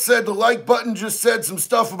Light said the like button just said some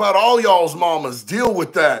stuff about all y'all's mamas. Deal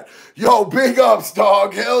with that. Yo, big ups,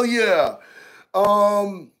 dog. Hell yeah.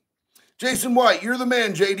 Jason White, you're the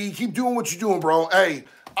man, JD. Keep doing what you're doing, bro. Hey,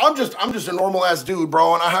 I'm just a normal ass dude,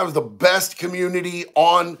 bro, and I have the best community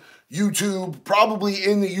on YouTube, probably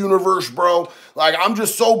in the universe, bro. Like, I'm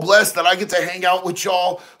just so blessed that I get to hang out with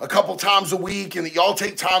y'all a couple times a week and that y'all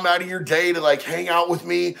take time out of your day to, like, hang out with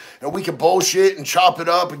me and we can bullshit and chop it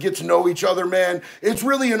up and get to know each other, man. It's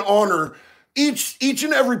really an honor. Each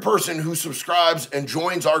and every person who subscribes and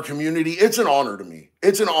joins our community, it's an honor to me.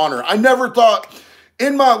 It's an honor. I never thought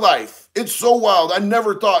in my life, it's so wild, I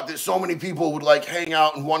never thought that so many people would like hang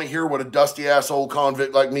out and want to hear what a dusty ass old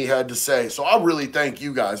convict like me had to say. So I really thank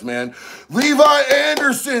you guys, man. Levi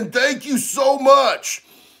Anderson, thank you so much.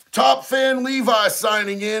 Top fan Levi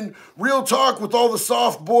signing in. Real talk, with all the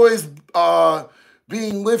soft boys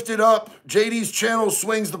being lifted up, JD's channel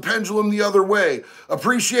swings the pendulum the other way.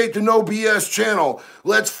 Appreciate the No BS channel.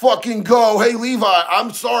 Let's fucking go. Hey, Levi,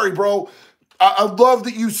 I'm sorry, bro. I love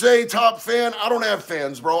that you say top fan. I don't have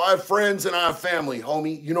fans, bro. I have friends and I have family,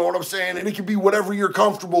 homie. You know what I'm saying? And it can be whatever you're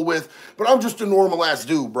comfortable with, but I'm just a normal ass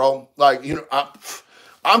dude, bro. Like, you know,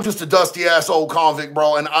 I'm just a dusty ass old convict,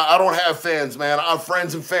 bro, and I don't have fans, man. I have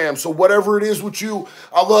friends and fam. So whatever it is with you,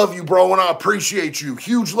 I love you, bro, and I appreciate you.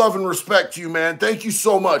 Huge love and respect to you, man. Thank you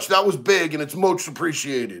so much. That was big, and it's most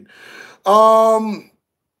appreciated.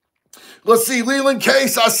 Let's see, Leland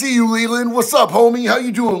Case. I see you, Leland. What's up, homie? How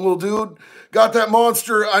you doing, little dude? Got that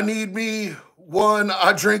monster. I need me one,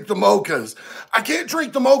 I drink the mochas. I can't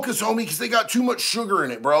drink the mochas, homie, because they got too much sugar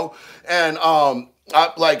in it, bro. And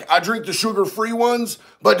I drink the sugar-free ones,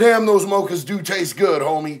 but damn, those mochas do taste good,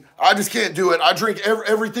 homie. I just can't do it. I drink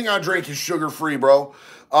everything I drink is sugar-free, bro.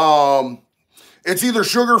 It's either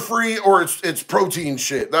sugar-free or it's protein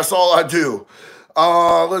shit. That's all I do.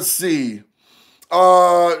 Let's see.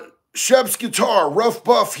 Shep's Guitar, Rough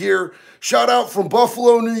Buff here. Shout out from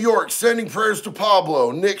Buffalo, New York. Sending prayers to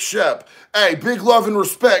Pablo, Nick Shep. Hey, big love and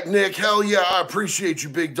respect, Nick. Hell yeah, I appreciate you,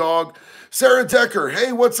 big dog. Sarah Decker,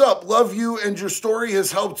 hey, what's up? Love you, and your story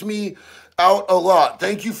has helped me out a lot.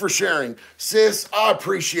 Thank you for sharing. Sis, I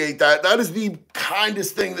appreciate that. That is the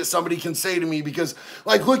kindest thing that somebody can say to me because,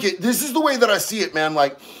 like, look, this is the way that I see it, man.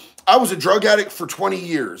 Like, I was a drug addict for 20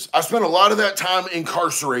 years. I spent a lot of that time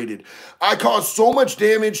incarcerated. I caused so much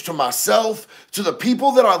damage to myself, to the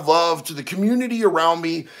people that I love, to the community around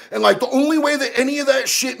me. And like the only way that any of that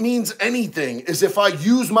shit means anything is if I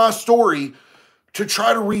use my story to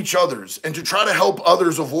try to reach others and to try to help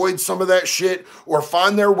others avoid some of that shit or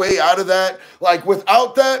find their way out of that. Like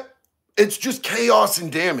without that, it's just chaos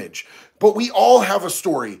and damage. But we all have a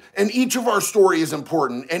story, and each of our story is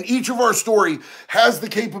important, and each of our story has the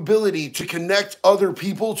capability to connect other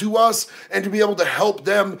people to us and to be able to help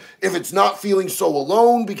them if it's not feeling so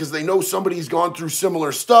alone because they know somebody's gone through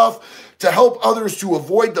similar stuff, to help others to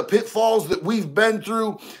avoid the pitfalls that we've been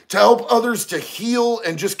through, to help others to heal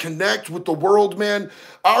and just connect with the world, man.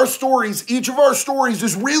 Our stories, each of our stories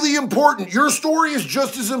is really important. Your story is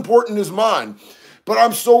just as important as mine. But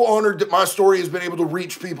I'm so honored that my story has been able to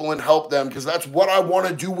reach people and help them because that's what I want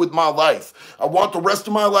to do with my life. I want the rest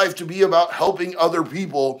of my life to be about helping other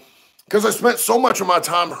people because I spent so much of my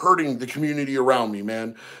time hurting the community around me,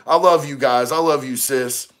 man. I love you guys. I love you,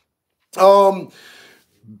 sis. Beta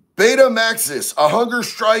Maxis, a hunger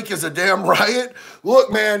strike is a damn riot.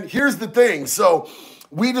 Look, man, here's the thing. So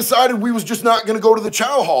we decided we was just not going to go to the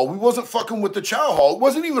chow hall. We wasn't fucking with the chow hall. It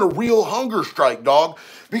wasn't even a real hunger strike, dog,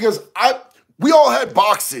 because we all had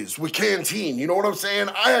boxes with canteen, you know what I'm saying?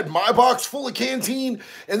 I had my box full of canteen,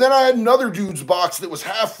 and then I had another dude's box that was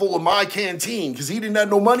half full of my canteen because he didn't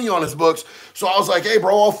have no money on his books. So I was like, hey,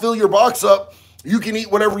 bro, I'll fill your box up. You can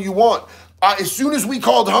eat whatever you want. As soon as we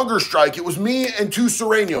called hunger strike, it was me and two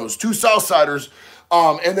Sureños, two Southsiders,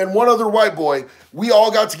 and then one other white boy. We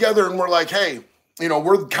all got together and we're like, hey, you know,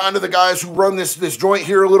 we're kind of the guys who run this joint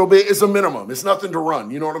here a little bit. It's a minimum. It's nothing to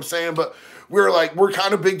run. You know what I'm saying? But we're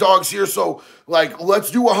kind of big dogs here. So like,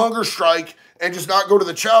 let's do a hunger strike and just not go to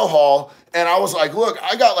the chow hall. And I was like, look,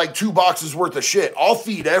 I got like 2 boxes worth of shit. I'll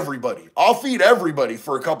feed everybody. I'll feed everybody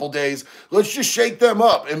for a couple days. Let's just shake them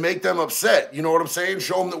up and make them upset. You know what I'm saying?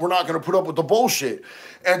 Show them that we're not going to put up with the bullshit.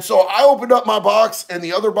 And so I opened up my box and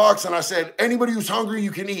the other box and I said, anybody who's hungry,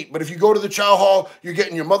 you can eat. But if you go to the chow hall, you're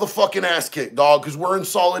getting your motherfucking ass kicked, dog, because we're in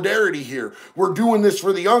solidarity here. We're doing this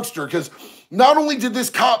for the youngster because not only did this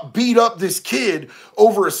cop beat up this kid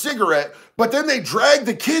over a cigarette, but then they dragged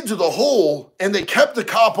the kid to the hole and they kept the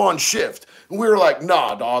cop on shift. And we were like,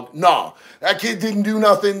 nah, dog, nah. That kid didn't do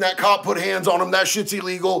nothing. That cop put hands on him. That shit's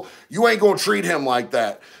illegal. You ain't gonna treat him like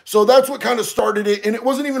that. So that's what kind of started it. And it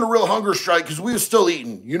wasn't even a real hunger strike because we were still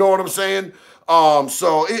eating. You know what I'm saying?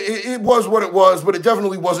 So it was what it was, but it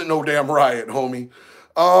definitely wasn't no damn riot, homie.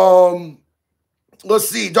 Let's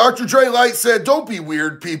see. Dr. Dre Light said, don't be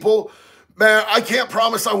weird, people. Man, I can't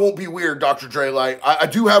promise I won't be weird, Dr. Dre Light. I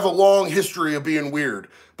do have a long history of being weird,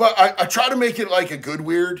 but I try to make it like a good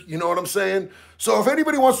weird, you know what I'm saying? So if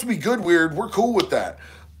anybody wants to be good weird, we're cool with that.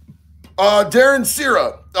 Darren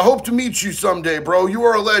Sierra, I hope to meet you someday, bro. You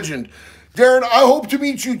are a legend. Darren, I hope to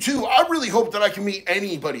meet you too. I really hope that I can meet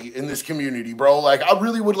anybody in this community, bro. Like, I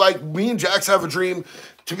really would like, me and Jax have a dream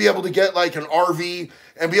to be able to get like an RV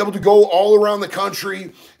and be able to go all around the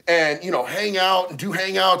country and, you know, hang out and do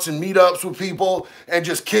hangouts and meetups with people and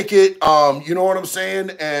just kick it, you know what I'm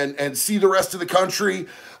saying, and see the rest of the country.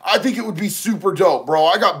 I think it would be super dope, bro.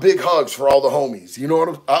 I got big hugs for all the homies. You know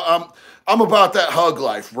what I'm about that hug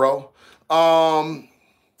life, bro.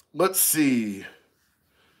 Let's see.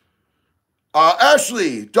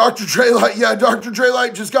 Ashley, Dr. Dre Light. Yeah, Dr. Dre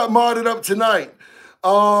Light just got modded up tonight.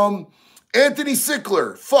 Anthony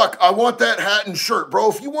Sickler. Fuck, I want that hat and shirt, bro.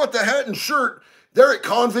 If you want the hat and shirt, they're at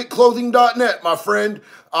convictclothing.net, my friend.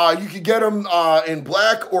 You can get them in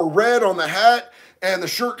black or red on the hat, and the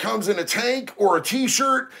shirt comes in a tank or a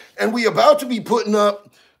t-shirt, and we about to be putting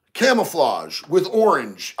up camouflage with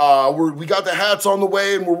orange. We got the hats on the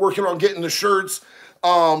way, and we're working on getting the shirts.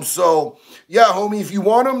 So, yeah, homie, if you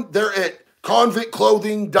want them, they're at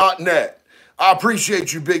convictclothing.net. I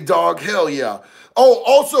appreciate you, big dog. Hell yeah. Oh,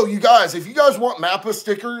 also, you guys, if you guys want Mappa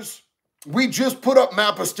stickers, we just put up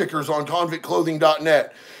Mappa stickers on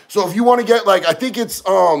convictclothing.net. So if you want to get like, I think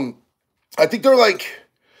they're like,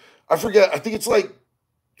 I forget, I think it's like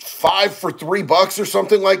 5 for $3 or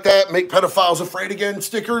something like that. Make pedophiles afraid again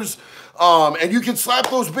stickers. And you can slap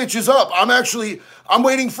those bitches up. I'm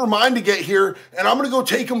waiting for mine to get here, and I'm going to go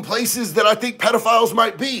take them places that I think pedophiles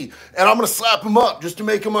might be. And I'm going to slap them up just to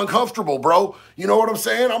make them uncomfortable, bro. You know what I'm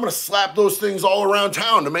saying? I'm going to slap those things all around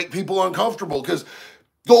town to make people uncomfortable, because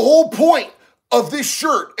the whole point of this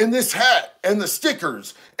shirt and this hat and the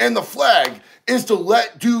stickers and the flag is to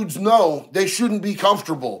let dudes know they shouldn't be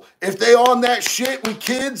comfortable. If they on that shit with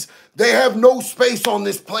kids, they have no space on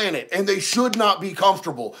this planet, and they should not be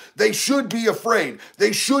comfortable. They should be afraid.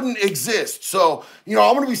 They shouldn't exist. So, you know,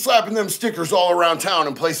 I'm going to be slapping them stickers all around town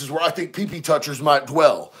in places where I think pee-pee touchers might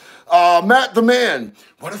dwell. Matt the Man,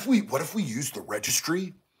 what if we used the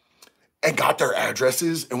registry and got their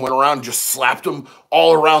addresses and went around and just slapped them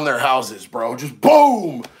all around their houses, bro? Just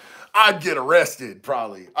boom! I'd get arrested,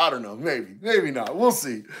 probably. I don't know, maybe not. We'll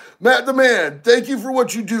see. Matt the Man, thank you for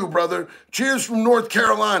what you do, brother. Cheers from North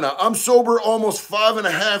Carolina. I'm sober almost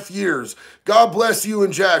 5.5 years. God bless you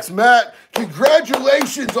and Jax. Matt,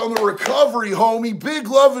 congratulations on the recovery, homie. Big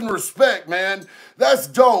love and respect, man. That's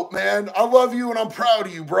dope, man. I love you and I'm proud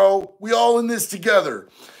of you, bro. We all in this together.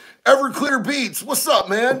 Everclear Beats, what's up,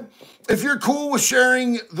 man? If you're cool with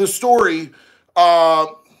sharing the story,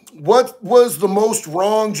 what was the most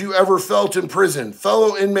wronged you ever felt in prison?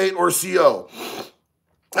 Fellow inmate or CO?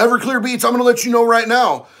 Everclear Beats, I'm going to let you know right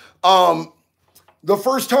now. The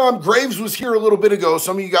first time Graves was here a little bit ago,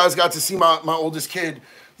 some of you guys got to see my oldest kid.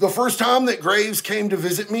 The first time that Graves came to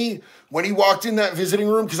visit me, when he walked in that visiting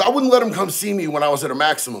room, because I wouldn't let him come see me when I was at a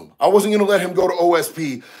maximum. I wasn't going to let him go to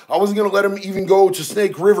OSP. I wasn't going to let him even go to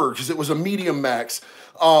Snake River because it was a medium max.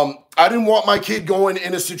 I didn't want my kid going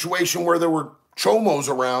in a situation where there were chomos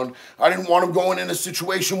around. I didn't want him going in a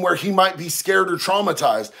situation where he might be scared or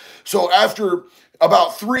traumatized. So after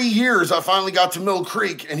about 3 years, I finally got to Mill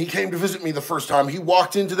Creek, and he came to visit me the first time. He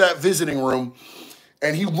walked into that visiting room,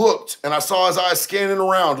 and he looked, and I saw his eyes scanning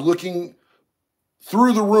around, looking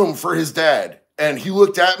through the room for his dad. And he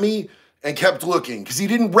looked at me and kept looking because he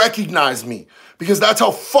didn't recognize me, because that's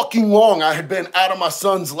how fucking long I had been out of my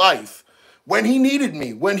son's life when he needed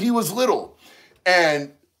me, when he was little.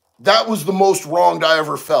 And that was the most wronged I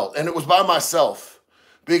ever felt. And it was by myself,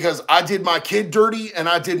 because I did my kid dirty and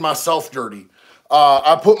I did myself dirty.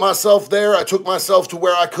 I put myself there. I took myself to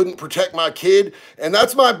where I couldn't protect my kid. And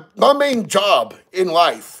that's my main job in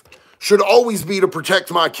life. Should always be to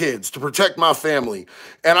protect my kids, to protect my family.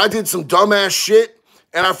 And I did some dumbass shit,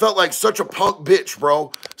 and I felt like such a punk bitch,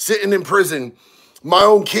 bro. Sitting in prison, my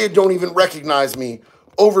own kid don't even recognize me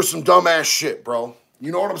over some dumbass shit, bro.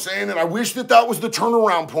 You know what I'm saying? And I wish that was the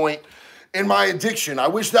turnaround point in my addiction. I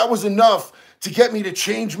wish that was enough to get me to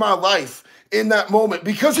change my life in that moment,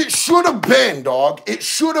 because it should have been, dog. It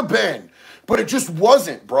should have been, but it just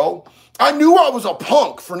wasn't, bro. I knew I was a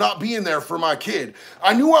punk for not being there for my kid.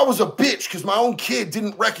 I knew I was a bitch because my own kid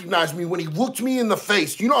didn't recognize me when he looked me in the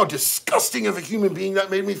face. You know how disgusting of a human being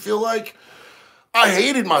that made me feel like? I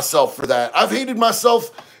hated myself for that. I've hated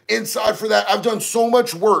myself inside for that. I've done so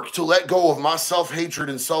much work to let go of my self-hatred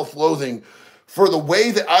and self-loathing for the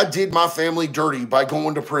way that I did my family dirty by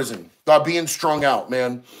going to prison, by being strung out,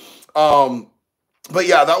 man. But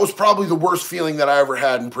yeah, that was probably the worst feeling that I ever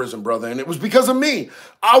had in prison, brother. And it was because of me.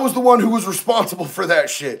 I was the one who was responsible for that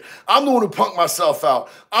shit. I'm the one who punked myself out.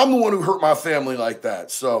 I'm the one who hurt my family like that.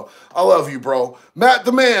 So I love you, bro. Matt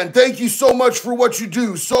the Man, thank you so much for what you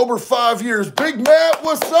do. Sober 5 years. Big Matt,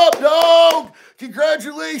 what's up, dog?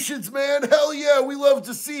 Congratulations, man. Hell yeah, we love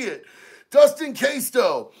to see it. Dustin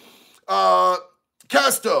Casto.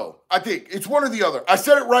 Casto, I think. It's one or the other. I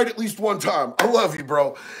said it right at least one time. I love you,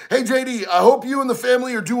 bro. Hey, JD, I hope you and the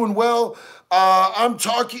family are doing well. I'm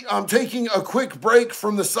taking a quick break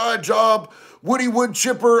from the side job. Woody Wood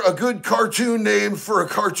Chipper, a good cartoon name for a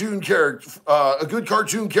cartoon character, a good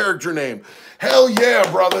cartoon character name. Hell yeah,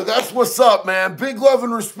 brother. That's what's up, man. Big love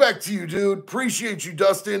and respect to you, dude. Appreciate you,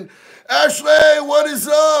 Dustin. Ashley, what is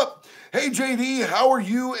up? Hey, JD, how are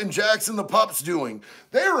you and Jax and the pups doing?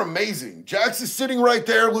 They're amazing. Jax is sitting right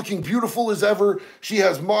there looking beautiful as ever. She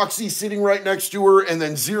has Moxie sitting right next to her and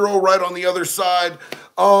then Zero right on the other side.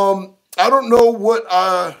 I don't know what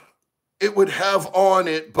it would have on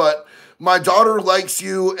it, but my daughter likes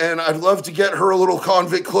you and I'd love to get her a little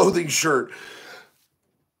convict clothing shirt.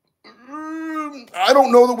 I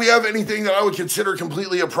don't know that we have anything that I would consider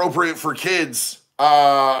completely appropriate for kids.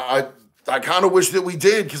 I kind of wish that we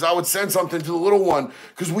did, because I would send something to the little one,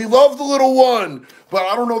 because we love the little one, but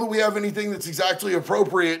I don't know that we have anything that's exactly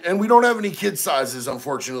appropriate, and we don't have any kid sizes,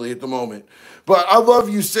 unfortunately, at the moment. But I love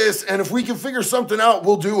you, sis, and if we can figure something out,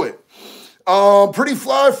 we'll do it. Pretty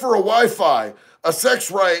fly for a Wi-Fi. A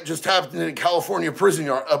sex riot just happened in a California prison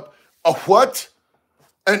yard. A what?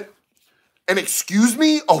 And excuse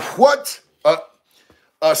me? A what?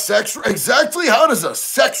 A sex... Exactly how does a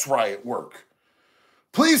sex riot work?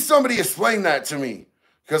 Please somebody explain that to me,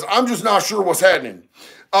 because I'm just not sure what's happening.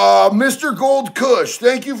 Mr. Gold Kush,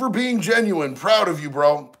 thank you for being genuine. Proud of you,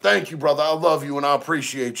 bro. Thank you, brother. I love you and I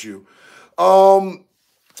appreciate you.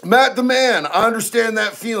 Matt the Man, I understand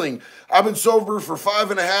that feeling. I've been sober for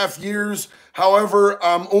 5.5 years. However,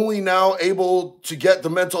 I'm only now able to get the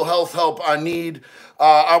mental health help I need.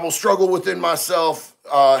 I will struggle within myself.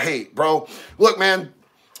 Hey, bro, look, man.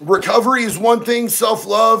 Recovery is one thing.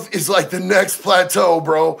 Self-love is like the next plateau,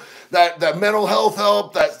 bro. That mental health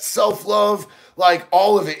help, that self-love, like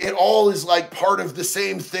all of it. It all is like part of the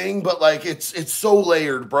same thing, but like it's so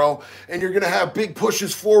layered, bro. And you're going to have big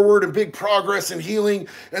pushes forward and big progress and healing.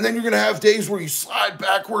 And then you're going to have days where you slide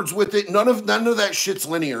backwards with it. None of that shit's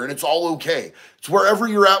linear, and it's all okay. It's wherever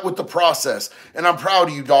you're at with the process. And I'm proud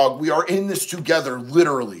of you, dog. We are in this together,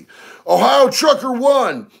 literally. Ohio Trucker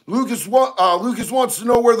 1. Lucas wants to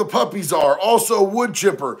know where the puppies are. Also, Wood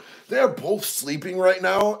Chipper. They're both sleeping right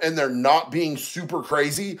now, and they're not being super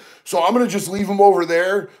crazy. So I'm going to just leave them over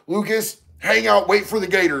there. Lucas, hang out, wait for the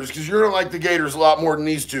Gators, because you're going to like the Gators a lot more than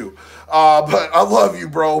these two. But I love you,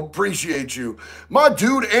 bro. Appreciate you. My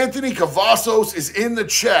dude, Anthony Cavazos, is in the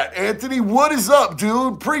chat. Anthony, what is up,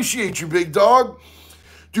 dude? Appreciate you, big dog.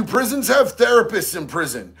 Do prisons have therapists in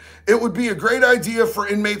prison? It would be a great idea for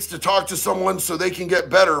inmates to talk to someone so they can get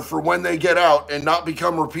better for when they get out and not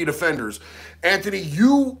become repeat offenders. Anthony,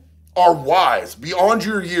 you are wise beyond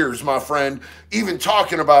your years, my friend, even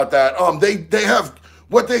talking about that. They have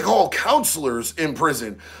what they call counselors in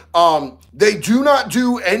prison. They do not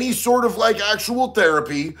do any sort of like actual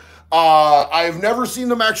therapy. I've never seen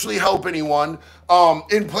them actually help anyone.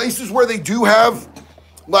 In places where they do have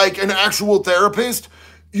like an actual therapist,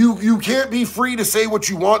 you can't be free to say what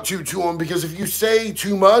you want to them, because if you say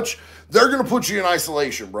too much, they're going to put you in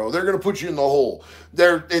isolation, bro. They're going to put you in the hole.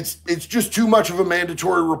 It's just too much of a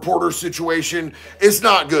mandatory reporter situation. It's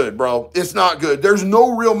not good, bro. It's not good. There's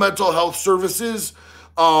no real mental health services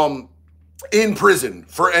in prison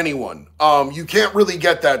for anyone. You can't really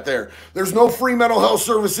get that there. There's no free mental health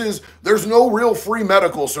services. There's no real free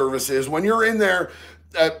medical services. When you're in there,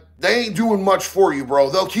 they ain't doing much for you, bro.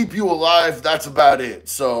 They'll keep you alive. That's about it.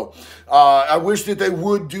 So I wish that they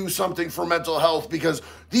would do something for mental health, because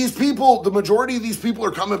these people, the majority of these people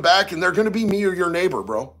are coming back, and they're going to be me or your neighbor,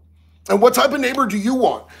 bro. And what type of neighbor do you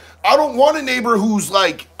want? I don't want a neighbor who's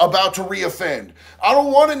like about to reoffend. I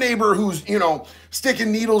don't want a neighbor who's,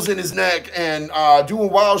 sticking needles in his neck and doing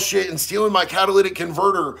wild shit and stealing my catalytic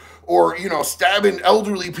converter, or, stabbing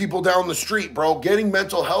elderly people down the street, bro. Getting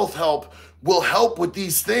mental health help will help with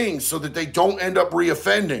these things so that they don't end up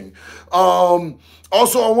reoffending.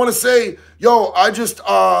 Also, I want to say, I just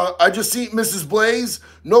seen Mrs. Blaze.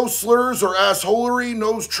 No slurs or assholery,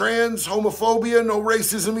 no trans, homophobia, no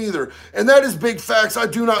racism either. And that is big facts. I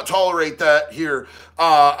do not tolerate that here.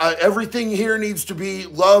 Everything here needs to be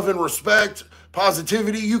love and respect,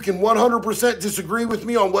 positivity. You can 100% disagree with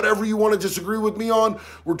me on whatever you want to disagree with me on.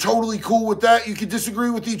 We're totally cool with that. You can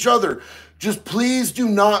disagree with each other. Just please do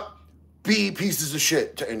not be pieces of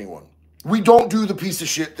shit to anyone. We don't do the piece of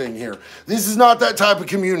shit thing here. This is not that type of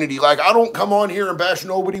community. Like, I don't come on here and bash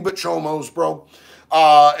nobody but chomos, bro.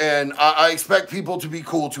 And I expect people to be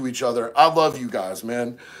cool to each other. I love you guys,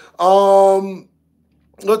 man.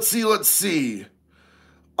 Let's see.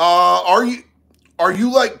 Are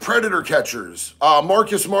you like predator catchers?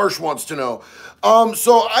 Marcus Marsh wants to know.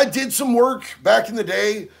 So I did some work back in the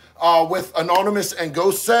day with Anonymous and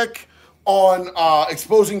GhostSec on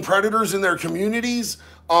exposing predators in their communities.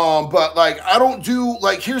 But like, I don't do,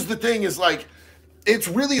 like, here's the thing is like, it's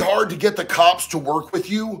really hard to get the cops to work with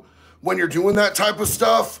you when you're doing that type of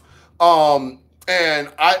stuff. And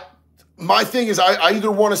my thing is I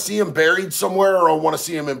either want to see him buried somewhere or I want to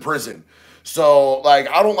see him in prison. So like,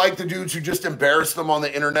 I don't like the dudes who just embarrass them on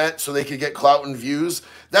the internet so they could get clout and views.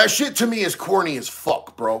 That shit to me is corny as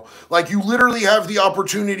fuck, bro. Like, you literally have the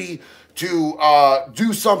opportunity to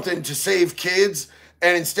do something to save kids,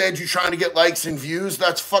 and instead you're trying to get likes and views.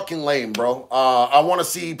 That's fucking lame, bro. I want to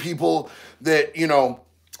see people that,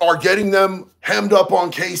 are getting them hemmed up on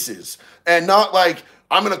cases, and not like,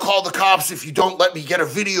 I'm going to call the cops if you don't let me get a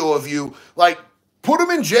video of you. Like, put them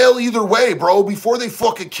in jail either way, bro, before they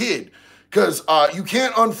fuck a kid. because you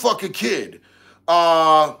can't unfuck a kid.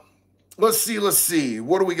 Let's see.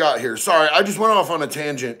 What do we got here? Sorry, I just went off on a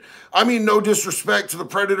tangent. I mean, no disrespect to the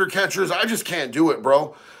predator catchers. I just can't do it,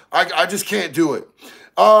 bro. I just can't do it.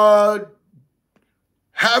 Javi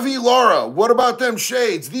Laura, what about them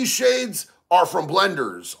shades? These shades are from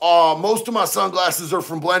Blenders. Most of my sunglasses are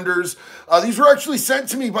from Blenders. These were actually sent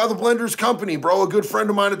to me by the Blenders company, bro. A good friend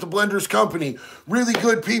of mine at the Blenders company. Really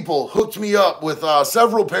good people hooked me up with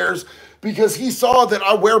several pairs because he saw that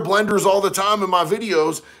I wear Blenders all the time in my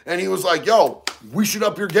videos, and he was like, yo, we should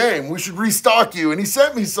up your game. We should restock you. And he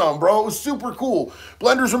sent me some, bro. It was super cool.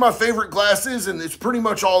 Blenders are my favorite glasses, and it's pretty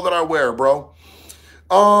much all that I wear, bro.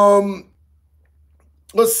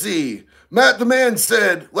 Let's see. Matt the Man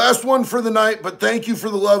said, last one for the night, but thank you for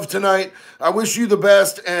the love tonight. I wish you the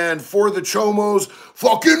best, and for the Chomos,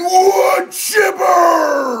 fucking wood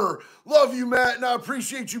chipper! Love you, Matt, and I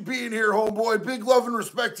appreciate you being here, homeboy. Big love and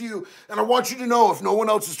respect to you, and I want you to know, if no one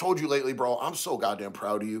else has told you lately, bro, I'm so goddamn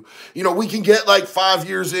proud of you. You know, we can get like 5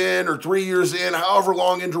 years in or 3 years in, however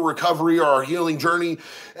long into recovery or our healing journey,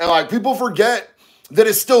 and like people forget that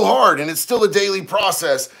it's still hard and it's still a daily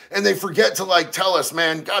process, and they forget to like tell us,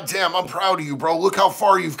 man, goddamn, I'm proud of you, bro. Look how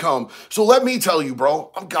far you've come. So let me tell you, bro,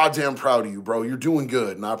 I'm goddamn proud of you, bro. You're doing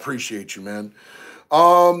good, and I appreciate you, man.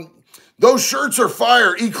 Those shirts are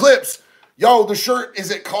fire. Eclipse, yo, the shirt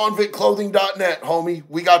is at convictclothing.net, homie.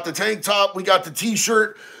 We got the tank top, we got the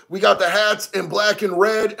t-shirt, we got the hats in black and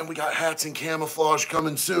red, and we got hats in camouflage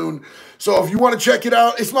coming soon. So if you want to check it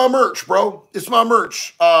out, it's my merch, bro. It's my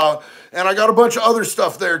merch. And I got a bunch of other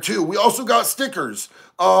stuff there too. We also got stickers.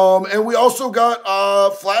 And we also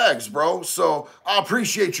got flags, bro. So I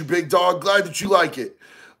appreciate you, big dog. Glad that you like it.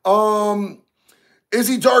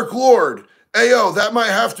 Izzy Dark Lord. Ayo, that might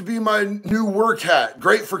have to be my new work hat.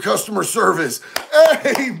 Great for customer service.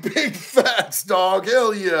 Hey, big facts, dog.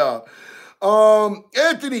 Hell yeah.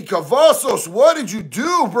 Anthony Cavazos, what did you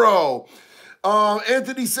do, bro?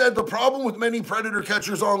 Anthony said the problem with many predator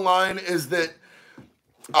catchers online is that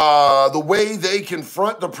the way they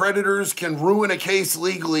confront the predators can ruin a case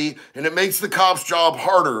legally, and it makes the cops' job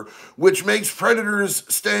harder, which makes predators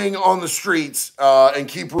staying on the streets and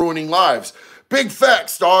keep ruining lives. Big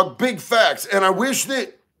facts, dog. Big facts. And I wish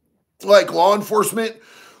that, like, law enforcement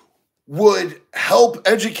would help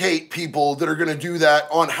educate people that are going to do that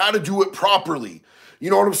on how to do it properly. You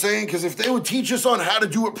know what I'm saying? Because if they would teach us on how to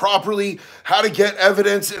do it properly, how to get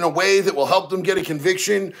evidence in a way that will help them get a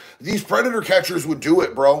conviction, these predator catchers would do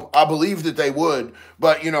it, bro. I believe that they would.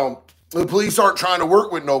 But, you know, the police aren't trying to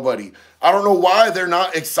work with nobody. I don't know why they're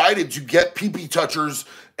not excited to get pee-pee touchers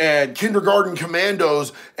and kindergarten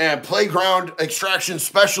commandos and playground extraction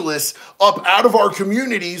specialists up out of our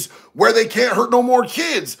communities where they can't hurt no more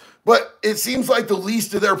kids. But it seems like the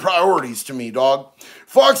least of their priorities to me, dog.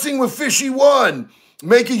 Foxing with Fishy One.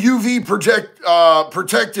 Make a UV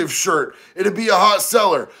protective shirt. It'd be a hot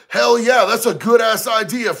seller. Hell yeah, that's a good-ass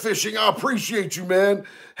idea, Fishing. I appreciate you, man.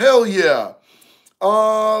 Hell yeah.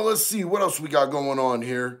 Let's see, what else we got going on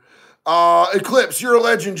here? Eclipse, you're a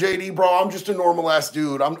legend, JD, bro. I'm just a normal-ass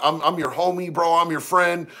dude. I'm your homie, bro. I'm your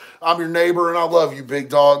friend. I'm your neighbor, and I love you, big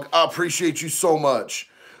dog. I appreciate you so much.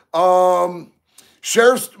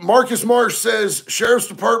 Marcus Marsh says, sheriff's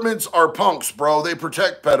departments are punks, bro. They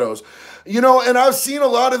protect pedos. You know, and I've seen a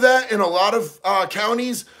lot of that in a lot of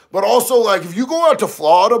counties, but also, like, if you go out to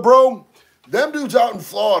Florida, bro, them dudes out in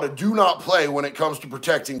Florida do not play when it comes to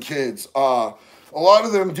protecting kids. A lot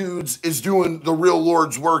of them dudes is doing the real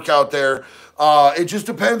Lord's work out there. It just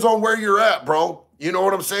depends on where you're at, bro. You know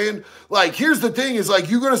what I'm saying? Like, here's the thing is, like,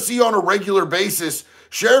 you're going to see on a regular basis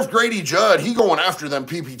Sheriff Grady Judd, he going after them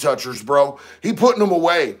pee-pee touchers, bro. He putting them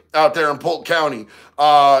away out there in Polk County.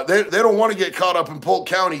 They don't want to get caught up in Polk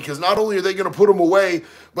County because not only are they going to put them away,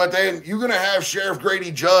 but then you're going to have Sheriff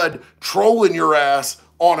Grady Judd trolling your ass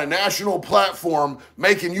on a national platform,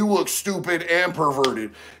 making you look stupid and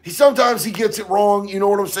perverted. Sometimes he gets it wrong, you know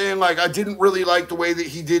what I'm saying? Like, I didn't really like the way that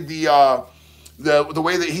he did the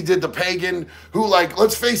way that he did the pagan, who, like,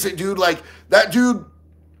 let's face it, dude, like, that dude,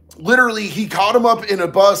 literally, he caught him up in a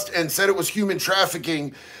bust and said it was human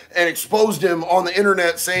trafficking and exposed him on the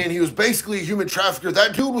internet saying he was basically a human trafficker.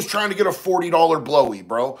 That dude was trying to get a $40 blowy,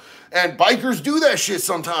 bro. And bikers do that shit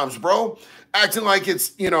sometimes, bro. Acting like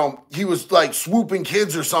it's, you know, he was like swooping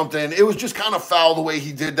kids or something. It was just kind of foul the way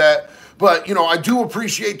he did that. But, you know, I do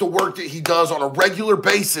appreciate the work that he does on a regular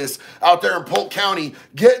basis out there in Polk County,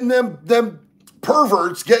 getting them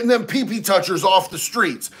perverts, getting them pee-pee touchers off the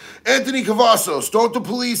streets. Anthony Cavazos, don't the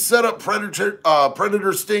police set up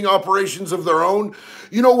predator sting operations of their own?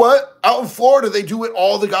 You know what? Out in Florida, they do it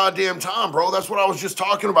all the goddamn time, bro. That's what I was just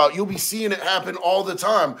talking about. You'll be seeing it happen all the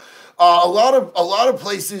time. A lot of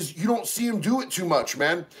places, you don't see them do it too much,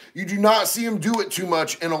 man. You do not see them do it too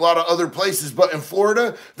much in a lot of other places. But in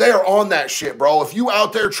Florida, they are on that shit, bro. If you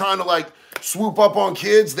out there trying to, like, swoop up on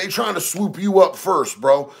kids, they trying to swoop you up first,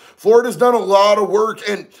 bro. Florida's done a lot of work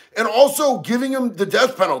and also giving them the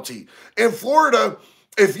death penalty. In Florida,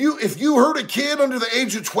 if you hurt a kid under the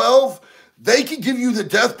age of 12, they can give you the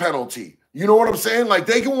death penalty. You know what I'm saying? Like,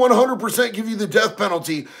 they can 100% give you the death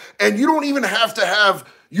penalty, and you don't even have to have,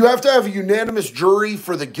 you have to have a unanimous jury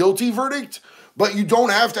for the guilty verdict, but you don't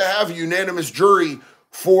have to have a unanimous jury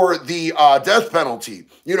for the death penalty.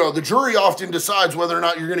 You know, the jury often decides whether or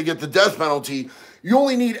not you're going to get the death penalty. You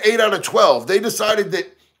only need 8 out of 12. They decided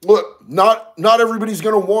that, look, not everybody's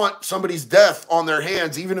going to want somebody's death on their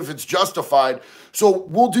hands, even if it's justified. So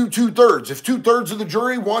we'll do 2/3. If 2/3 of the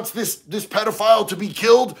jury wants this pedophile to be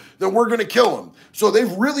killed, then we're going to kill him. So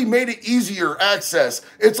they've really made it easier access.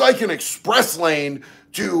 It's like an express lane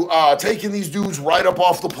to taking these dudes right up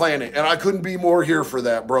off the planet. And I couldn't be more here for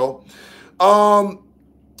that, bro.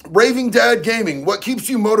 Raving Dad Gaming, what keeps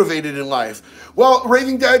you motivated in life? Well,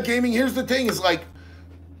 Raving Dad Gaming, here's the thing, is like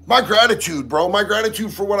my gratitude, bro. My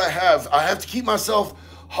gratitude for what I have. I have to keep myself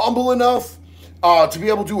humble enough to be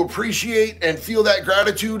able to appreciate and feel that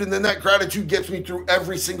gratitude, and then that gratitude gets me through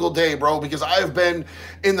every single day, bro, because I have been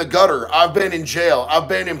in the gutter, I've been in jail, I've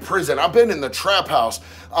been in prison, I've been in the trap house,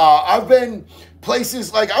 I've been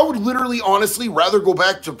places, like, I would literally, honestly, rather go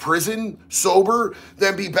back to prison sober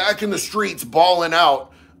than be back in the streets balling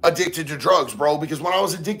out addicted to drugs, bro, because when I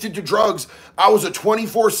was addicted to drugs, I was a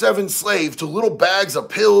 24/7 slave to little bags of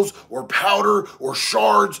pills or powder or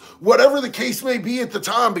shards, whatever the case may be at the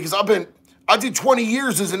time, because I did 20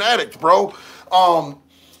 years as an addict, bro.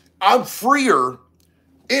 I'm freer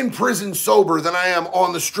in prison sober than I am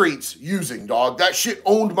on the streets using, dog. That shit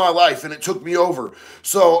owned my life and it took me over.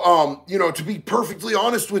 So, you know, to be perfectly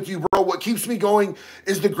honest with you, bro, what keeps me going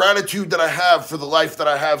is the gratitude that I have for the life that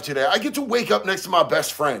I have today. I get to wake up next to my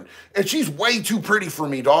best friend, and she's way too pretty for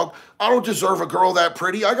me, dog. I don't deserve a girl that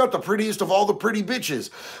pretty. I got the prettiest of all the pretty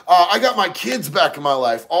bitches. I got my kids back in my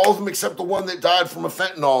life, all of them except the one that died from a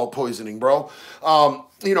fentanyl poisoning, bro.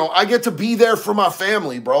 You know, I get to be there for my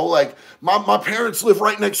family, bro. Like, my parents live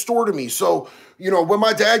right next door to me. So, you know, when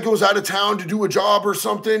my dad goes out of town to do a job or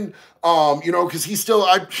something, you know, because he's still,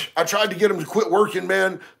 I tried to get him to quit working,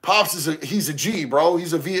 man. Pops he's a G, bro.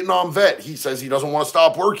 He's a Vietnam vet. He says he doesn't want to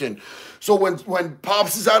stop working. So when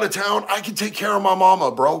Pops is out of town, I can take care of my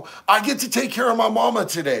mama, bro. I get to take care of my mama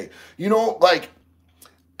today. You know, like,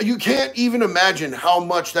 you can't even imagine how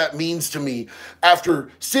much that means to me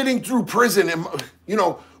after sitting through prison. And, you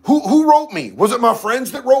know, who wrote me? Was it my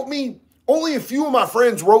friends that wrote me? Only a few of my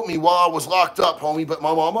friends wrote me while I was locked up, homie. But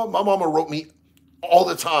my mama wrote me all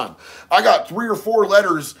the time. I got 3 or 4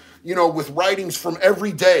 letters, you know, with writings from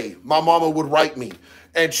every day. My mama would write me,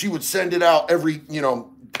 and she would send it out every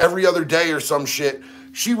other day or some shit.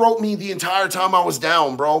 She wrote me the entire time I was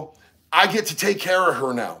down, bro. I get to take care of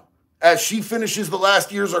her now. As she finishes the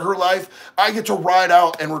last years of her life, I get to ride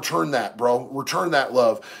out and return that, bro. Return that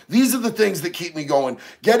love. These are the things that keep me going.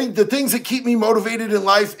 The things that keep me motivated in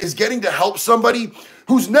life is getting to help somebody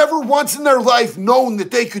who's never once in their life known that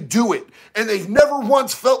they could do it. And they've never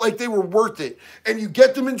once felt like they were worth it. And you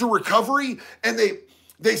get them into recovery, and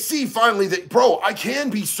they see finally that, bro, I can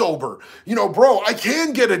be sober. You know, bro, I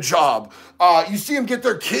can get a job. You see them get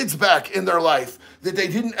their kids back in their life that they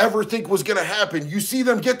didn't ever think was going to happen. You see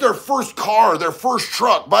them get their first car, their first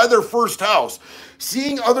truck, buy their first house.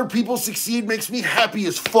 Seeing other people succeed makes me happy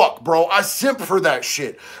as fuck, bro. I simp for that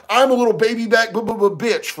shit. I'm a little baby back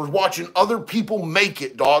bitch for watching other people make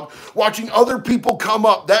it, dog. Watching other people come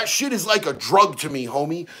up. That shit is like a drug to me,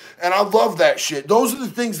 homie. And I love that shit. Those are the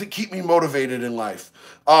things that keep me motivated in life.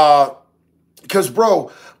 Because,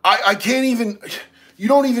 bro, I can't even... You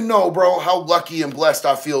don't even know, bro, how lucky and blessed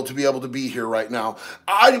I feel to be able to be here right now.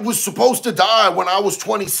 I was supposed to die when I was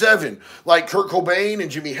 27, like Kurt Cobain and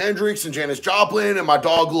Jimi Hendrix and Janis Joplin and my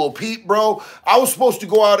dog Lil Peep, bro. I was supposed to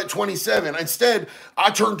go out at 27. Instead, I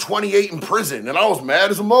turned 28 in prison, and I was mad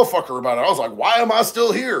as a motherfucker about it. I was like, why am I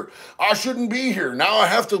still here? I shouldn't be here. Now I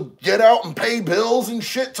have to get out and pay bills and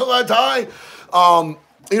shit till I die.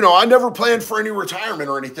 You know, I never planned for any retirement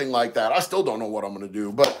or anything like that. I still don't know what I'm going to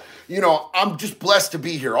do, but... You know, I'm just blessed to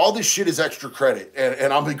be here. All this shit is extra credit,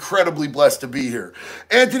 and I'm incredibly blessed to be here.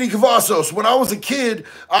 Anthony Cavazos, when I was a kid,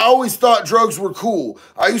 I always thought drugs were cool.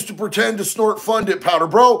 I used to pretend to snort Fun Dip powder.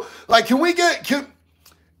 Bro, like, are me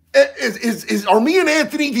and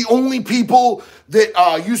Anthony the only people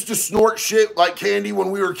that used to snort shit like candy when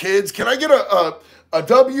we were kids? Can I get a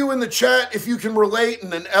W in the chat if you can relate,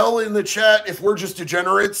 and an L in the chat if we're just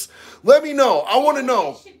degenerates? Let me know. I want to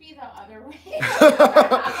know. It should be the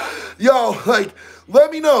Yo, like,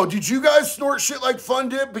 let me know. Did you guys snort shit like Fun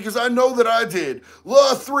Dip? Because I know that I did.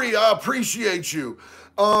 Love 3, I appreciate you.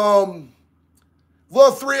 Love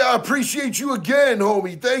 3, I appreciate you again,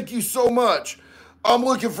 homie. Thank you so much. I'm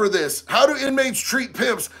looking for this. How do inmates treat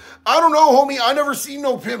pimps? I don't know, homie. I never seen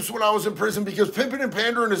no pimps when I was in prison because pimping and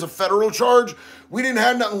pandering is a federal charge. We didn't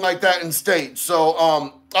have nothing like that in state. So,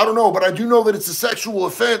 I don't know, but I do know that it's a sexual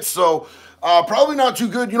offense. So, probably not too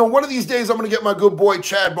good. You know, one of these days I'm going to get my good boy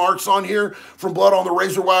Chad Marks on here from Blood on the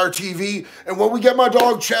Razor Wire TV. And when we get my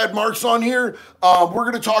dog Chad Marks on here,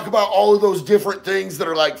 we're going to talk about all of those different things that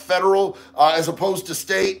are like federal as opposed to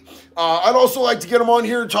state. I'd also like to get him on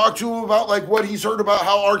here and talk to him about like what he's heard about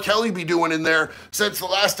how R. Kelly be doing in there since the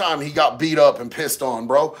last time he got beat up and pissed on,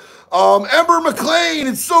 bro. Ember McLean,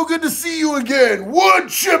 it's so good to see you again. Wood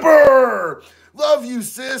chipper! Love you,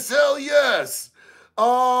 sis. Hell yes.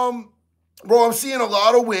 Bro, I'm seeing a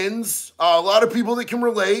lot of wins, a lot of people that can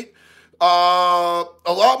relate, a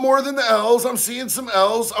lot more than the L's. I'm seeing some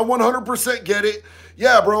L's. I 100% get it.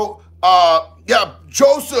 Yeah, bro. Yeah,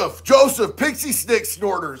 Joseph, Pixie Stick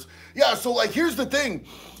snorters. Yeah, so like, here's the thing.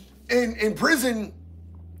 In prison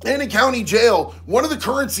and in county jail, one of the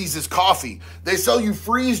currencies is coffee. They sell you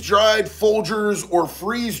freeze-dried Folgers or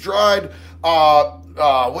freeze-dried,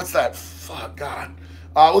 what's that? Fuck, God.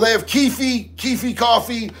 Well, they have Keefy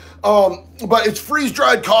coffee, but it's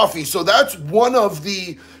freeze-dried coffee. So that's one of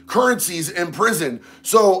the currencies in prison.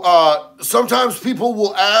 So sometimes people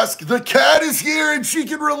will ask, the cat is here and she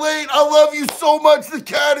can relate. I love you so much, the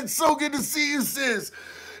cat. It's so good to see you, sis.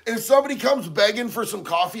 If somebody comes begging for some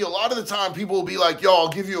coffee, a lot of the time people will be like, yo, I'll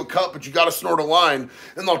give you a cup, but you got to snort a line.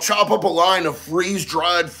 And they'll chop up a line of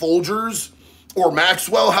freeze-dried Folgers or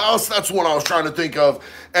Maxwell House. That's what I was trying to think of.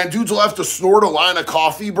 And dudes will have to snort a line of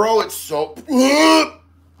coffee, bro. It's so...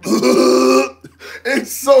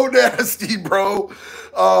 it's so nasty, bro.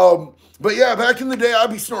 But yeah, back in the day, I'd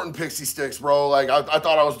be snorting Pixie Sticks, bro. Like, I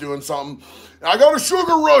thought I was doing something. I got a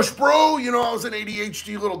sugar rush, bro. You know, I was an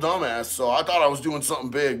ADHD little dumbass, so I thought I was doing something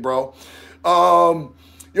big, bro.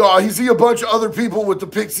 Yo, I see a bunch of other people with the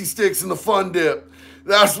Pixie Sticks and the Fun Dip.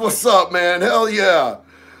 That's what's up, man. Hell yeah.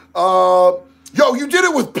 Yo, you did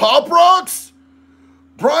it with Pop Rocks?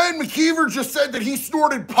 Brian McKeever just said that he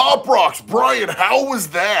snorted Pop Rocks. Brian, how was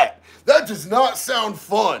that? That does not sound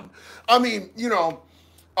fun. I mean, you know,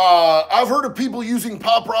 I've heard of people using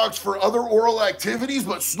Pop Rocks for other oral activities,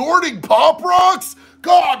 but snorting Pop Rocks?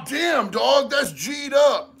 God damn, dog, that's G'd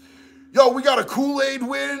up. Yo, we got a Kool-Aid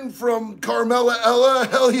win from Carmela Ella.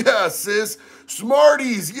 Hell yeah, sis.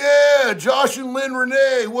 Smarties, yeah. Josh and Lynn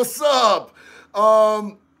Renee, what's up?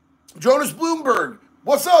 Jonas Bloomberg,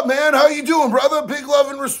 what's up, man? How you doing, brother? Big love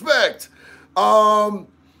and respect. Nope,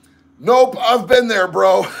 I've been there,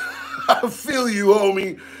 bro. I feel you,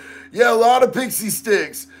 homie. Yeah, a lot of Pixie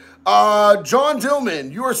Sticks. John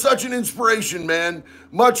Dillman, you are such an inspiration, man.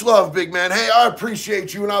 Much love, big man. Hey, I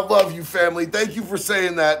appreciate you and I love you, family. Thank you for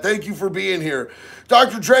saying that. Thank you for being here.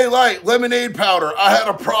 Dr. Dre Light, lemonade powder. I had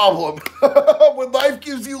a problem. When life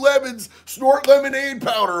gives you lemons, snort lemonade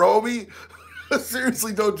powder, homie.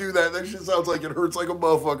 Seriously, don't do that. That shit sounds like it hurts like a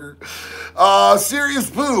motherfucker. Serious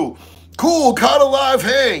Poo. Cool, caught a live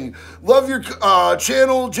hang. Love your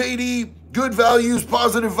channel, JD. Good values,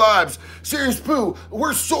 positive vibes. Serious Poo,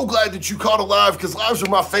 we're so glad that you caught a live because lives are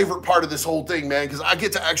my favorite part of this whole thing, man, because I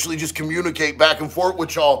get to actually just communicate back and forth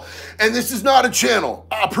with y'all. And this is not a channel.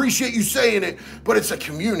 I appreciate you saying it, but it's a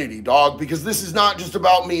community, dog, because this is not just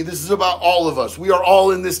about me. This is about all of us. We are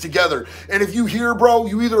all in this together. And if you here, bro,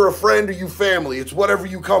 you either a friend or you family. It's whatever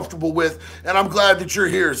you comfortable with. And I'm glad that you're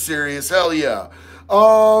here, Serious. Hell yeah.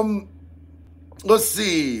 Let's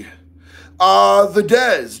see. The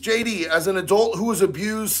Dez, JD, as an adult who was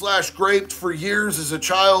abused / raped for years as a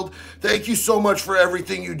child, thank you so much for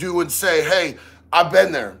everything you do and say. Hey, I've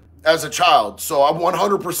been there as a child, so I'm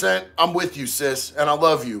 100%, I'm with you, sis, and I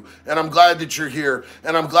love you, and I'm glad that you're here,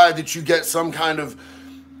 and I'm glad that you get some kind of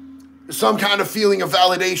feeling of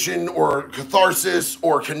validation or catharsis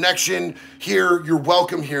or connection here. You're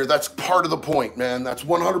welcome here. That's part of the point, man. That's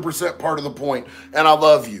 100% part of the point, and I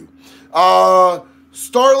love you.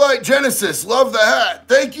 Starlight Genesis, love the hat.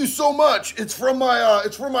 Thank you so much. It's from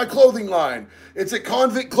my clothing line. It's at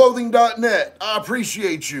convictclothing.net. I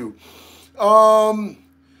appreciate you. Damn,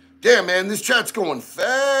 man, this chat's going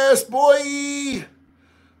fast, boy.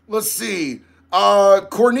 Let's see.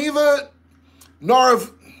 Corneva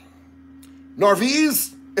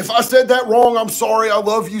Narviz. If I said that wrong, I'm sorry. I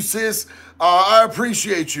love you, sis. I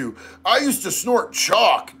appreciate you. I used to snort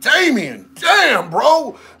chalk. Damien, damn,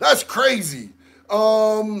 bro. That's crazy.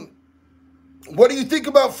 What do you think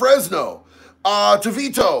about Fresno? To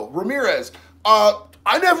Vito Ramirez.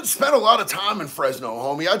 I never spent a lot of time in Fresno,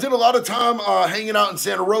 homie. I did a lot of time hanging out in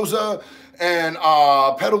Santa Rosa and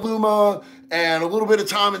Petaluma and a little bit of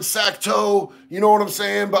time in Sacto, you know what I'm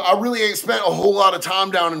saying? But I really ain't spent a whole lot of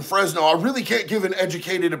time down in Fresno. I really can't give an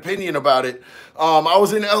educated opinion about it. I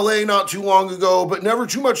was in LA not too long ago, but never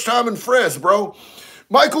too much time in Fres, bro.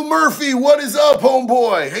 Michael Murphy, what is up,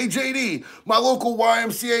 homeboy? Hey, JD, my local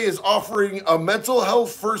YMCA is offering a mental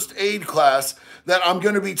health first aid class that I'm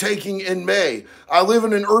going to be taking in May. I live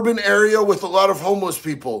in an urban area with a lot of homeless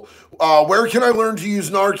people. Where can I learn to use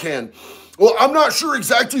Narcan? Well, I'm not sure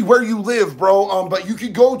exactly where you live, bro, but you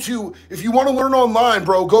could go to, if you want to learn online,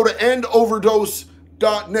 bro, go to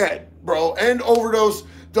endoverdose.net, bro. End Overdose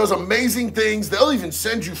does amazing things. They'll even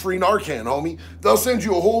send you free Narcan, homie. They'll send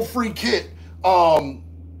you a whole free kit.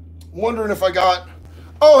 Wondering if I got,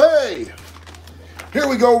 oh, hey, here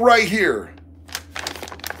we go right here.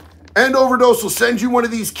 End Overdose will send you one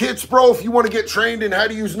of these kits, bro, if you want to get trained in how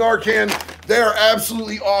to use Narcan. They are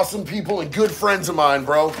absolutely awesome people and good friends of mine,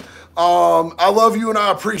 bro. I love you and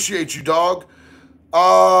I appreciate you, dog.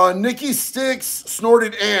 Nikki Sticks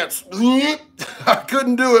snorted ants. I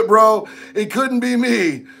couldn't do it, bro. It couldn't be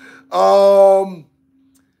me.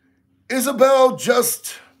 Isabel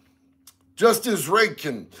Justice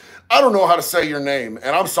Rakin. I don't know how to say your name,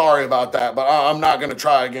 and I'm sorry about that, but I'm not going to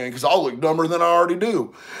try again because I'll look dumber than I already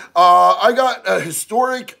do. I got a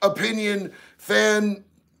historic opinion fan.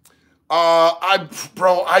 I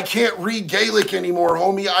can't read Gaelic anymore,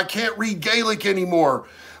 homie. I can't read Gaelic anymore.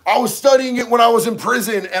 I was studying it when I was in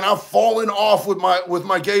prison, and I've fallen off with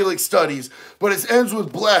my Gaelic studies, but it ends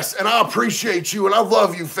with bless, and I appreciate you, and I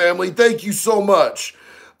love you, family. Thank you so much.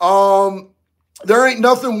 There ain't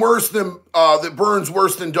nothing worse than, that burns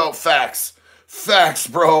worse than dope. Facts. Facts,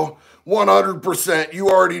 bro. 100%. You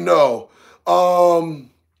already know.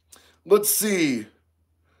 Let's see.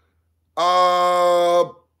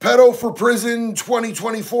 Pedo for prison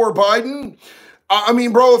 2024 Biden. I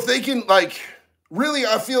mean, bro, if they can, like, really,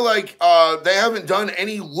 I feel like they haven't done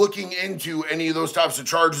any looking into any of those types of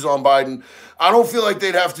charges on Biden. I don't feel like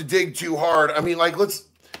they'd have to dig too hard. I mean, like, let's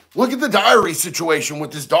look at the diary situation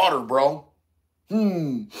with his daughter, bro. That's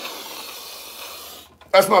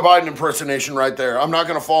my Biden impersonation right there. I'm not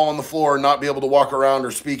going to fall on the floor and not be able to walk around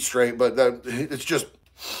or speak straight, but it's just,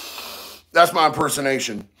 that's my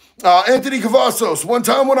impersonation. Anthony Cavazos, one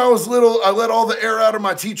time when I was little, I let all the air out of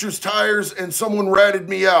my teacher's tires and someone ratted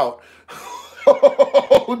me out.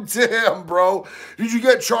 Oh, damn, bro. Did you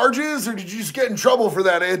get charges or did you just get in trouble for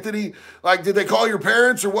that, Anthony? Like, did they call your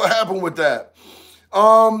parents or what happened with that?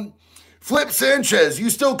 Flip Sanchez, you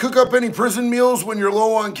still cook up any prison meals when you're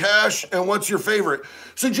low on cash? And what's your favorite?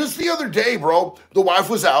 So just the other day, bro, the wife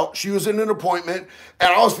was out. She was in an appointment,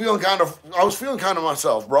 and I was feeling kind of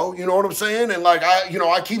myself, bro. You know what I'm saying? And like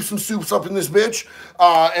I keep some soups up in this bitch,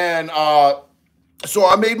 so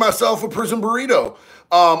I made myself a prison burrito.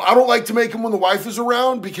 I don't like to make them when the wife is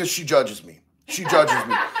around because she judges me. She judges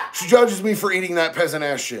me. She judges me for eating that peasant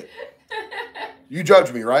ass shit. You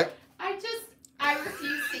judge me, right? I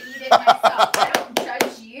refuse to eat it myself. I don't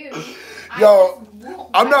judge you. Yo,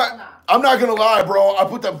 I'm not gonna lie, bro.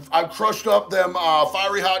 I crushed up them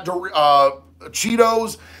fiery hot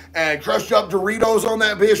Cheetos and crushed up Doritos on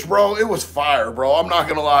that bitch, bro. It was fire, bro. I'm not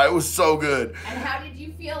gonna lie. It was so good. And how did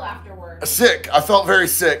you feel afterwards? Sick. I felt very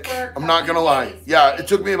sick. I'm not gonna lie. Yeah, it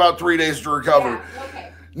took me about 3 days to recover. Yeah,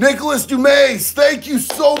 okay. Nicholas Dumays, thank you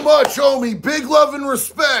so much, homie. Big love and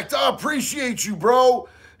respect. I appreciate you, bro.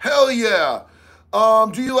 Hell yeah.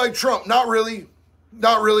 Do you like Trump? Not really.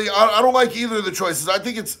 Not really. I don't like either of the choices. I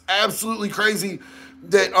think it's absolutely crazy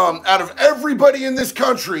that out of everybody in this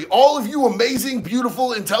country, all of you amazing,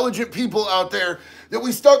 beautiful, intelligent people out there, that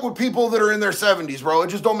we stuck with people that are in their 70s, bro. It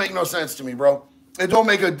just don't make no sense to me, bro. It don't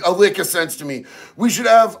make a lick of sense to me. We should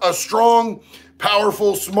have a strong,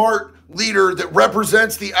 powerful, smart leader that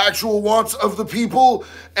represents the actual wants of the people.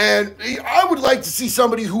 And I would like to see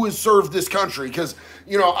somebody who has served this country because,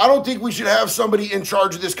 you know, I don't think we should have somebody in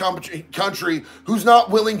charge of this country who's not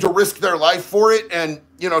willing to risk their life for it. And,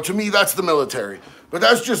 you know, to me, that's the military. But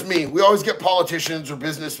that's just me. We always get politicians or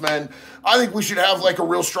businessmen. I think we should have like a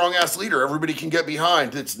real strong ass leader everybody can get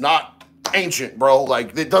behind. It's not ancient, bro.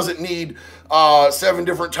 Like, it doesn't need 7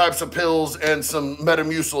 different types of pills and some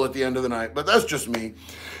Metamucil at the end of the night. But that's just me.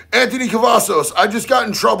 Anthony Cavazos, I just got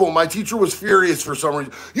in trouble. My teacher was furious for some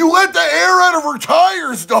reason. You let the air out of her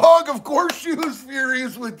tires, dog. Of course she was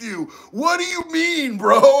furious with you. What do you mean,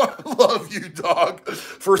 bro? I love you, dog.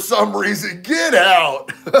 For some reason. Get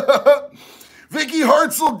out. Vicky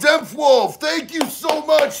Hartzell Dempwolf, thank you so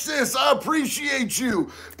much, sis. I appreciate you.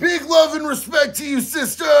 Big love and respect to you,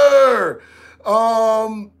 sister.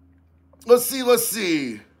 Let's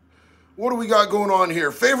see. What do we got going on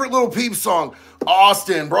here? Favorite Little Peep song?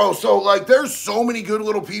 Austin, bro. So, like, there's so many good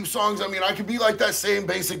Little Peep songs. I mean, I could be like that same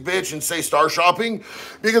basic bitch and say Star Shopping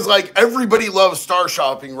because, like, everybody loves Star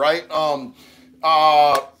Shopping, right?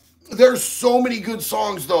 There's so many good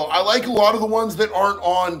songs, though. I like a lot of the ones that aren't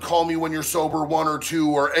on Call Me When You're Sober 1 or 2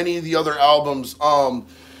 or any of the other albums.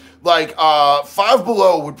 Like, Five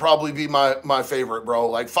Below would probably be my favorite, bro.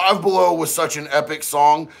 Like, Five Below was such an epic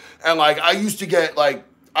song. And, like, I used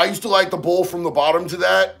to light the bowl from the bottom to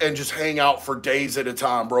that and just hang out for days at a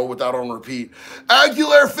time, bro, with that on repeat.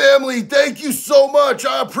 Aguilar family, thank you so much.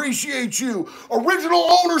 I appreciate you. Original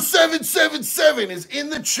Owner 777 is in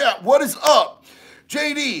the chat. What is up?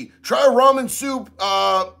 JD, try ramen soup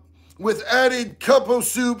with added cup of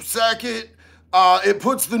soup, sack it. It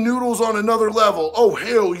puts the noodles on another level. Oh,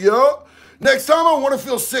 hell yeah. Next time I want to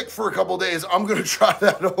feel sick for a couple days, I'm going to try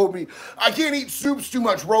that, homie. I can't eat soups too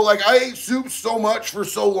much, bro. Like, I ate soups so much for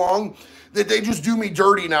so long that they just do me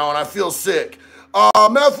dirty now and I feel sick.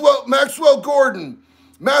 Matthew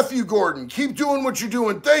Gordon, keep doing what you're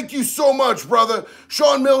doing. Thank you so much, brother.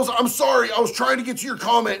 Sean Mills, I'm sorry. I was trying to get to your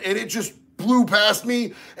comment and it just blew past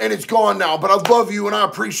me and it's gone now, but I love you and I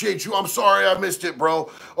appreciate you. I'm sorry I missed it, bro.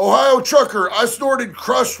 Ohio Trucker, I snorted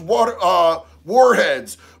crushed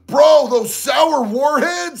warheads. Bro, those sour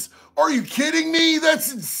warheads? Are you kidding me?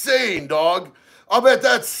 That's insane, dog. I bet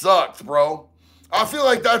that sucked, bro. I feel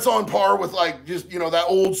like that's on par with, like, just, you know, that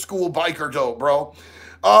old school biker dope, bro.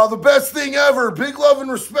 The best thing ever. Big love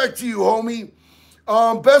and respect to you, homie.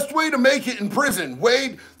 Best way to make it in prison.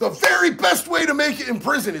 Wade, the very best way to make it in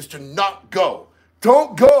prison is to not go.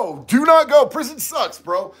 Don't go. Do not go. Prison sucks,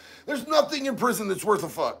 bro. There's nothing in prison that's worth a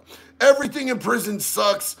fuck. Everything in prison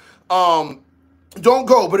sucks. Don't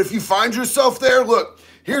go. But if you find yourself there, look,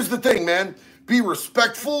 here's the thing, man. Be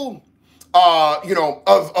respectful,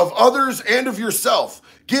 of others and of yourself.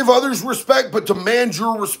 Give others respect, but demand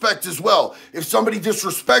your respect as well. If somebody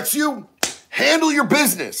disrespects you, handle your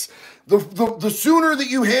business. The sooner that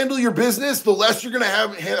you handle your business, the less you're going to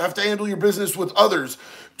have to handle your business with others.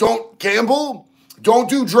 Don't gamble. Don't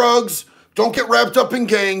do drugs. Don't get wrapped up in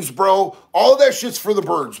gangs, bro. All of that shit's for the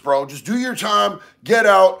birds, bro. Just do your time. Get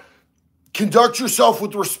out. Conduct yourself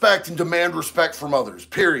with respect and demand respect from others,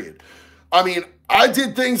 period. I mean, I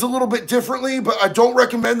did things a little bit differently, but I don't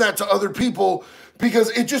recommend that to other people because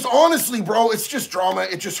it just, honestly, bro, it's just drama.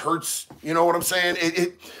 It just hurts. You know what I'm saying?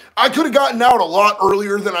 I could have gotten out a lot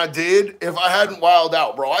earlier than I did if I hadn't wilded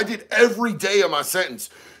out, bro. I did every day of my sentence.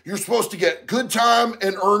 You're supposed to get good time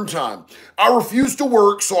and earned time. I refused to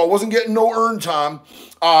work, so I wasn't getting no earned time.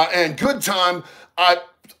 And good time, I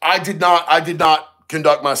did not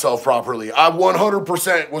conduct myself properly. I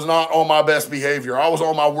 100% was not on my best behavior. I was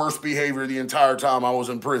on my worst behavior the entire time I was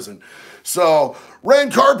in prison. So, Ren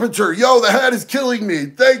Carpenter, yo, the hat is killing me.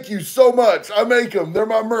 Thank you so much. I make them. They're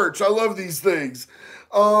my merch. I love these things.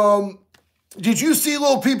 Did you see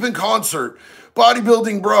Lil Peep in concert?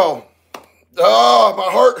 Bodybuilding, bro. Oh,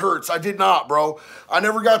 my heart hurts. I did not, bro. I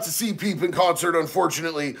never got to see Peep in concert,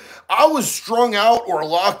 unfortunately. I was strung out or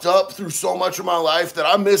locked up through so much of my life that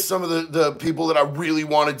I missed some of the people that I really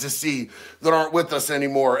wanted to see that aren't with us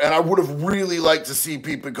anymore. And I would have really liked to see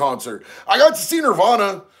Peep in concert. I got to see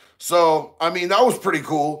Nirvana, so, I mean, that was pretty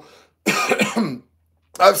cool.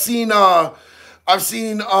 I've seen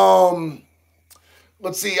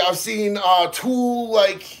Tool,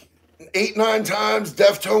 like, 8-9 times,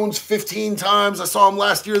 Deftones 15 times. I saw him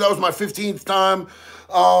last year. That was my 15th time.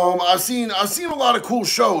 I've seen a lot of cool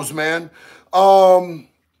shows, man.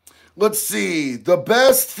 Let's see. The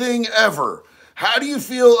best thing ever. How do you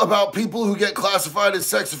feel about people who get classified as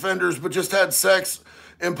sex offenders but just had sex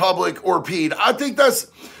in public or peed? I think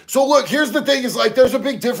that's... So look, here's the thing is like there's a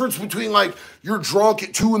big difference between like you're drunk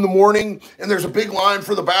at 2 a.m. and there's a big line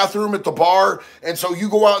for the bathroom at the bar and so you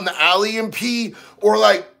go out in the alley and pee, or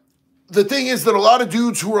like the thing is that a lot of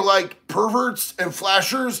dudes who are like perverts and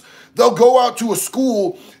flashers, they'll go out to a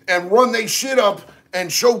school and run they shit up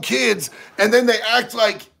and show kids, and then they act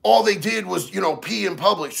like all they did was, you know, pee in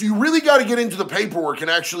public. So you really got to get into the paperwork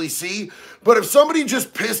and actually see. But if somebody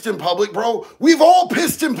just pissed in public, bro, we've all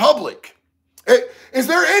pissed in public. Is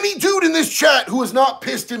there any dude in this chat who has not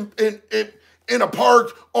pissed in a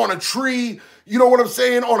park, on a tree, you know what I'm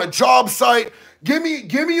saying, on a job site? Give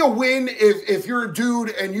me a win if you're a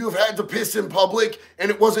dude and you've had to piss in public and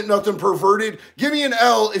it wasn't nothing perverted. Give me an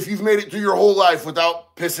L if you've made it through your whole life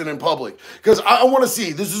without pissing in public. Because I want to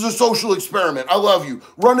see. This is a social experiment. I love you.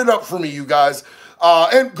 Run it up for me, you guys.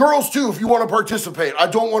 And girls too, if you want to participate. I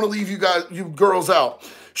don't want to leave you girls out.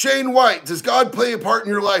 Shane White, does God play a part in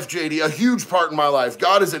your life, JD? A huge part in my life.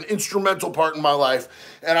 God is an instrumental part in my life,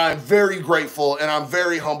 and I'm very grateful, and I'm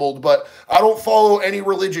very humbled, but I don't follow any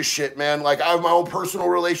religious shit, man. Like, I have my own personal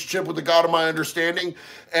relationship with the God of my understanding,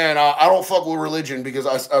 and I don't fuck with religion because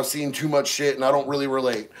I've seen too much shit, and I don't really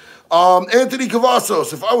relate. Anthony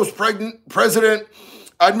Cavazos, if I was president,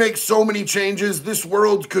 I'd make so many changes. This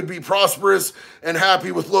world could be prosperous and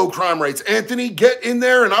happy with low crime rates. Anthony, get in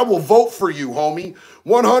there and I will vote for you, homie.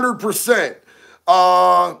 100%.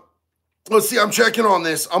 Let's see, I'm checking on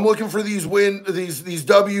this. I'm looking for these these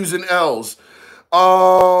W's and L's.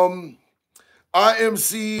 I am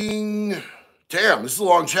seeing, damn, this is a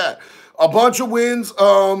long chat. A bunch of wins.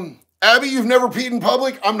 Abby, you've never peed in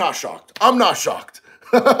public? I'm not shocked. I'm not shocked.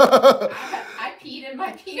 I peed in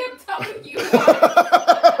my BMW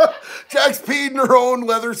once. Jack's peed in her own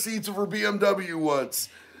leather seats of her BMW once.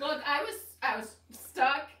 Look, I was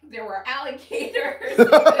stuck. There were alligators.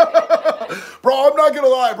 Bro, I'm not gonna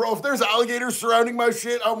lie, bro. If there's alligators surrounding my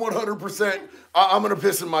shit, I'm 100%. I'm gonna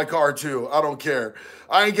piss in my car too. I don't care.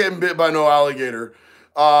 I ain't getting bit by no alligator.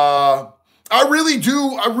 I really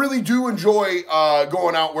do enjoy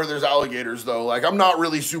going out where there's alligators though. Like, I'm not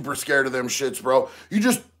really super scared of them shits, bro. You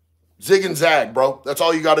just zig and zag, bro. That's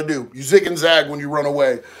all you got to do. You zig and zag when you run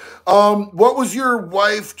away. What was your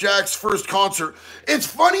wife Jack's first concert? It's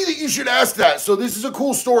funny that you should ask that. So this is a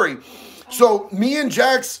cool story. So me and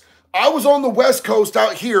Jax, I was on the West Coast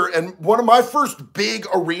out here, and one of my first big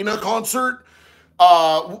arena concert,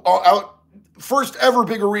 first ever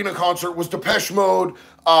big arena concert was Depeche Mode,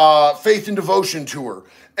 Faith and Devotion tour.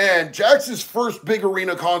 And Jax's first big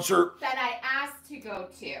arena concert that I asked to go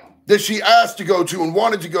to, that she asked to go to and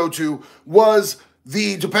wanted to go to, was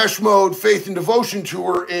the Depeche Mode Faith and Devotion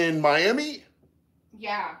tour in Miami.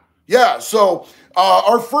 Yeah. Yeah, so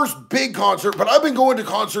our first big concert, but I've been going to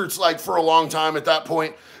concerts like for a long time at that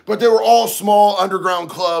point, but they were all small underground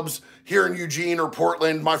clubs here in Eugene or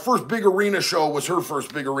Portland. My first big arena show was her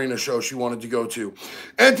first big arena show she wanted to go to.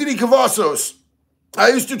 Anthony Cavazos, I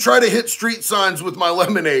used to try to hit street signs with my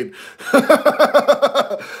lemonade.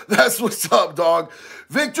 That's what's up, dog.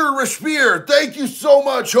 Victor Respier, thank you so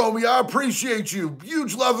much, homie. I appreciate you.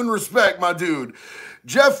 Huge love and respect, my dude.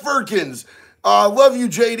 Jeff Firkins, love you,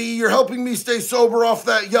 JD. You're helping me stay sober off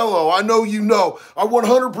that yellow. I know you know. I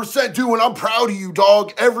 100% do, and I'm proud of you,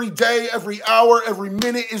 dog. Every day, every hour, every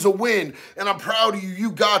minute is a win, and I'm proud of you.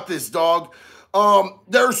 You got this, dog.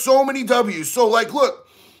 There are so many W's. So, like, look,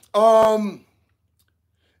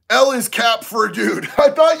 L is cap for a dude. I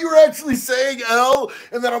thought you were actually saying L,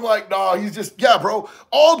 and then I'm like, nah, he's just, yeah, bro.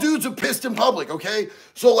 All dudes have pissed in public, okay?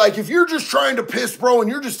 So, like, if you're just trying to piss, bro,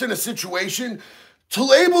 and you're just in a situation, to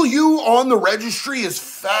label you on the registry is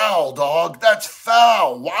foul, dog. That's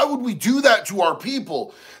foul. Why would we do that to our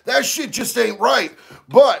people? That shit just ain't right.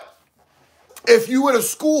 But if you at a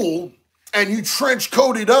school and you trench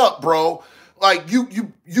coated up, bro, like, you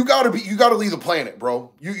gotta leave the planet,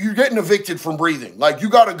 bro. You're getting evicted from breathing. Like, you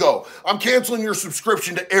gotta go. I'm canceling your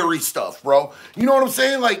subscription to Airy stuff, bro. You know what I'm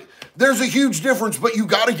saying? Like, there's a huge difference, but you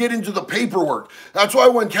gotta get into the paperwork. That's why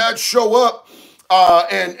when cats show up,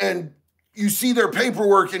 and you see their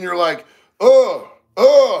paperwork and you're like,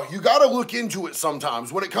 you gotta look into it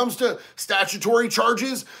sometimes when it comes to statutory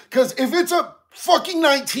charges. Because if it's a fucking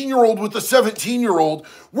 19-year-old with a 17-year-old,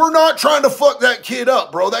 we're not trying to fuck that kid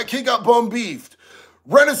up, bro. That kid got bum beefed.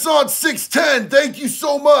 Renaissance 610, thank you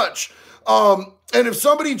so much. And if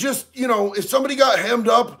somebody just, if somebody got hemmed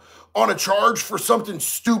up on a charge for something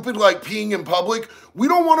stupid like peeing in public, we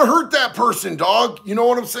don't want to hurt that person, dog. You know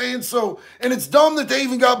what I'm saying? So, and it's dumb that they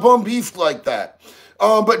even got bum beefed like that.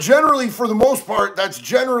 But generally, for the most part, that's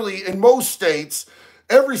generally, in most states,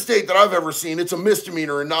 every state that I've ever seen, it's a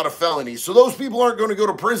misdemeanor and not a felony. So those people aren't going to go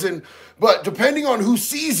to prison, but depending on who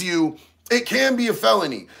sees you, it can be a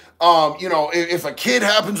felony. If a kid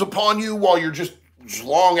happens upon you while you're just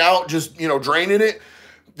long out, just, draining it,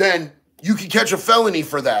 then you can catch a felony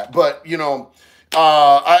for that. But,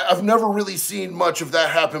 I've never really seen much of that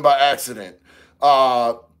happen by accident.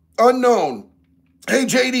 Unknown. Hey,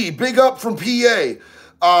 JD, big up from PA.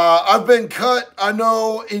 I've been cut, I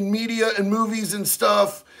know, in media and movies and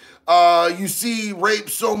stuff. You see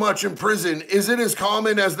rape so much in prison. Is it as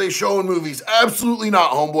common as they show in movies? Absolutely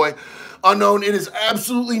not, homeboy. Unknown, it is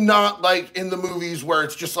absolutely not like in the movies where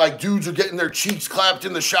it's just like dudes are getting their cheeks clapped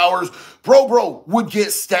in the showers. Bro would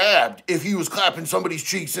get stabbed if he was clapping somebody's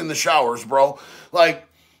cheeks in the showers, bro. Like,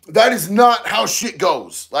 that is not how shit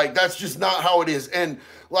goes. Like, that's just not how it is. And,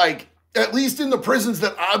 like, at least in the prisons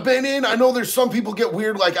that I've been in, I know there's some people get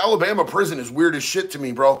weird, like Alabama prison is weird as shit to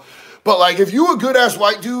me, bro. But, like, if you a good-ass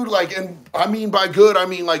white dude, like, and I mean by good, I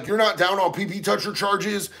mean, like, you're not down on PP toucher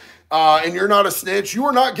charges, and you're not a snitch, you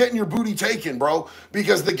are not getting your booty taken, bro,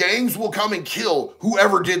 because the gangs will come and kill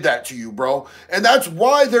whoever did that to you, bro. And that's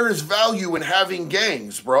why there is value in having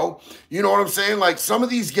gangs, bro. You know what I'm saying? Like, some of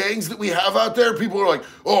these gangs that we have out there, people are like,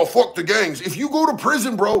 oh, fuck the gangs. If you go to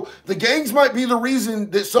prison, bro, the gangs might be the reason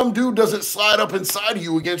that some dude doesn't slide up inside of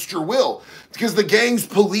you against your will, because the gangs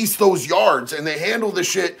police those yards and they handle the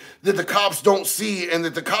shit that the cops don't see and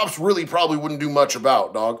that the cops really probably wouldn't do much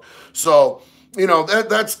about, dog. So, you know,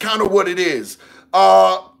 that's kind of what it is.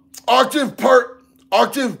 Octave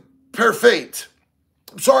Perfect.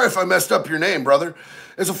 I'm sorry if I messed up your name, brother.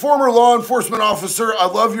 As a former law enforcement officer, I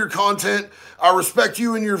love your content. I respect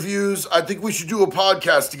you and your views. I think we should do a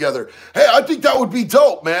podcast together. Hey, I think that would be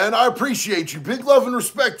dope, man. I appreciate you. Big love and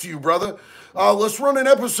respect to you, brother. Let's run an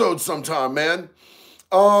episode sometime, man.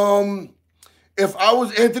 If I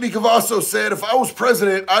was, Anthony Cavasso said, if I was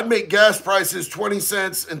president, I'd make gas prices 20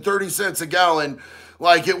 cents and 30 cents a gallon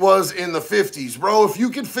like it was in the 50s. Bro, if you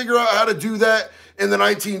could figure out how to do that in the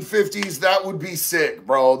 1950s, that would be sick,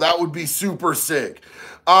 bro. That would be super sick.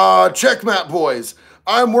 Checkmate boys.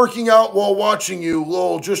 I'm working out while watching you,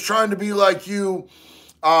 lol. Just trying to be like you.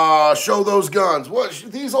 Show those guns. What?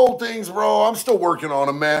 These old things, bro, I'm still working on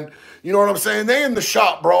them, man. You know what I'm saying? They in the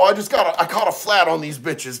shop, bro. I caught a flat on these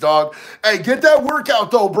bitches, dog. Hey, get that workout,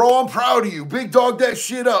 though, bro. I'm proud of you. Big dog that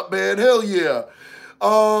shit up, man. Hell yeah.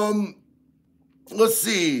 Let's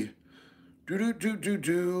see.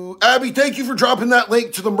 Abby, thank you for dropping that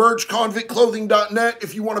link to the merch, convictclothing.net,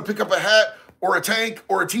 if you want to pick up a hat or a tank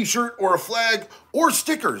or a t-shirt or a flag or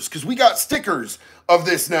stickers, because we got stickers of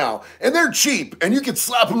this now. And they're cheap, and you can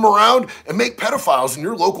slap them around and make pedophiles in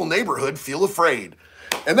your local neighborhood feel afraid.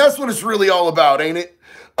 And that's what it's really all about, ain't it?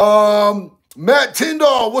 Matt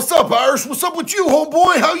Tyndall, what's up, Irish? What's up with you,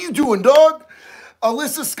 homeboy? How you doing, dog?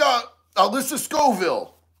 Alyssa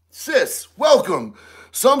Scoville, sis, welcome.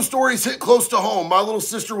 Some stories hit close to home. My little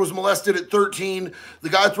sister was molested at 13. The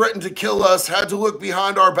guy threatened to kill us, had to look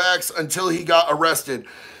behind our backs until he got arrested.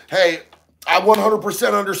 Hey, I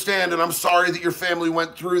 100% understand, and I'm sorry that your family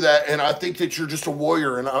went through that, and I think that you're just a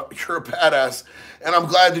warrior, and you're a badass, and I'm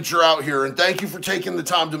glad that you're out here, and thank you for taking the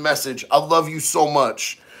time to message. I love you so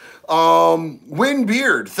much. Win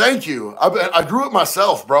Beard, thank you. I grew it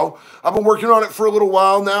myself, bro. I've been working on it for a little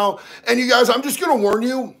while now, and you guys, I'm just going to warn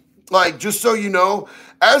you, like, just so you know,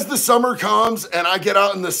 as the summer comes and I get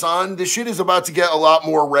out in the sun, this shit is about to get a lot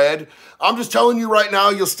more red. I'm just telling you right now,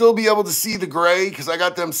 you'll still be able to see the gray because I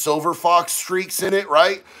got them silver fox streaks in it,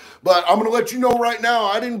 right? But I'm going to let you know right now,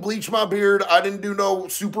 I didn't bleach my beard. I didn't do no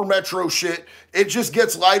super metro shit. It just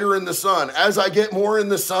gets lighter in the sun. As I get more in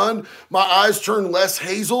the sun, my eyes turn less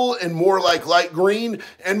hazel and more like light green,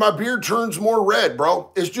 and my beard turns more red,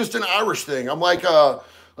 bro. It's just an Irish thing. I'm like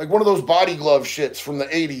one of those body glove shits from the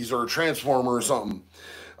 80s or a Transformer or something.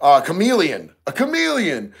 A chameleon.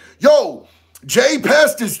 Yo, Jay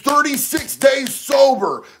Pest is 36 days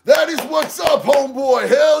sober. That is what's up, homeboy.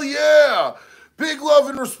 Hell yeah. Big love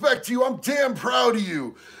and respect to you. I'm damn proud of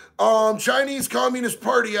you. Chinese Communist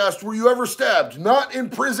Party asked, were you ever stabbed? Not in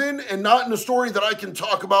prison and not in a story that I can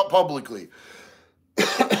talk about publicly.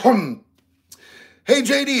 Hey,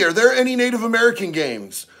 JD, are there any Native American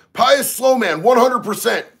games? Pious Slowman,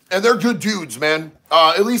 100%. And they're good dudes, man.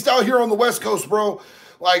 At least out here on the West Coast, bro.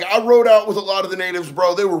 Like, I rode out with a lot of the natives,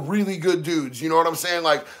 bro. They were really good dudes. You know what I'm saying?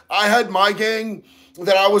 Like, I had my gang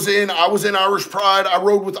that I was in Irish Pride. I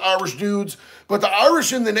rode with Irish dudes. But the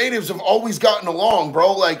Irish and the natives have always gotten along,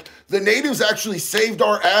 bro. Like, the natives actually saved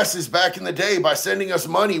our asses back in the day by sending us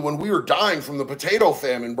money when we were dying from the potato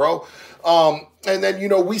famine, bro. And then, you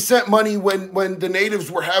know, we sent money when the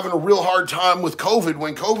natives were having a real hard time with COVID.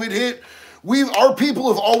 When COVID hit, our people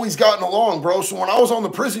have always gotten along, bro. So when I was on the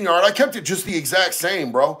prison yard, I kept it just the exact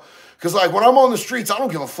same, bro. Because, like, when I'm on the streets, I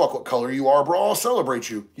don't give a fuck what color you are, bro. I'll celebrate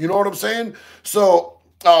you. You know what I'm saying? So,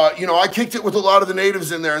 you know, I kicked it with a lot of the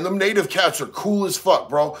natives in there, and them native cats are cool as fuck,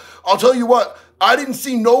 bro. I'll tell you what, I didn't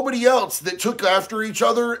see nobody else that took after each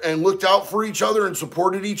other and looked out for each other and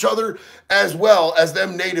supported each other as well as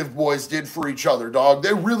them native boys did for each other, dog.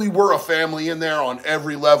 They really were a family in there on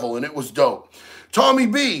every level, and it was dope. Tommy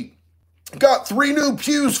B. Got 3 new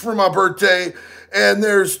pews for my birthday, and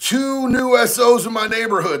there's 2 new SOs in my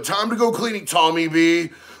neighborhood. Time to go cleaning, Tommy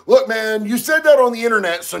B. Look, man, you said that on the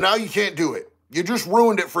internet, so now you can't do it. You just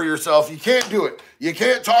ruined it for yourself. You can't do it. You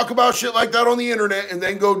can't talk about shit like that on the internet and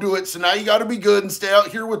then go do it. So now you got to be good and stay out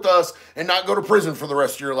here with us and not go to prison for the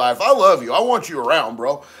rest of your life. I love you. I want you around,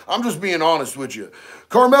 bro. I'm just being honest with you.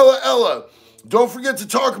 Carmela Ella. Don't forget to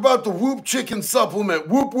talk about the Whoop Chicken supplement.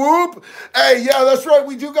 Whoop, whoop. Hey, yeah, that's right.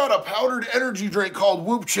 We do got a powdered energy drink called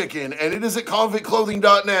Whoop Chicken, and it is at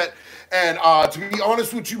convictclothing.net. And to be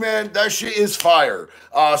honest with you, man, that shit is fire.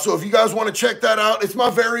 So if you guys want to check that out, it's my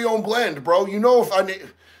very own blend, bro. You know, if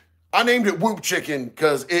I named it Whoop Chicken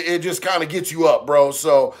because it just kind of gets you up, bro.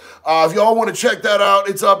 So if y'all want to check that out,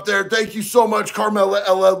 it's up there. Thank you so much, Carmela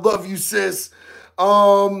Ella. Love you, sis.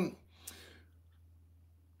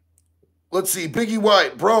 Let's see, Biggie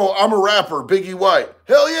White. Bro, I'm a rapper, Biggie White.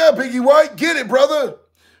 Hell yeah, Biggie White. Get it, brother.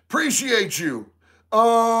 Appreciate you.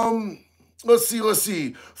 Let's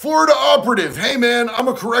see. Florida Operative. Hey, man, I'm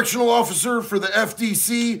a correctional officer for the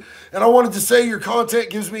FDC, and I wanted to say your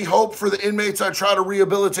content gives me hope for the inmates I try to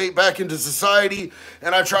rehabilitate back into society,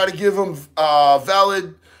 and I try to give them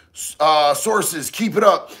valid sources. Keep it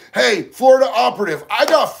up. Hey, Florida Operative, I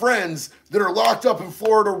got friends that are locked up in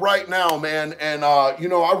Florida right now, man, and you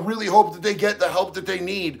know, I really hope that they get the help that they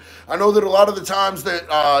need. I know that a lot of the times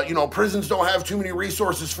that you know, prisons don't have too many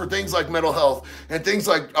resources for things like mental health and things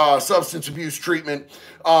like substance abuse treatment,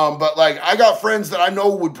 but like, I got friends that I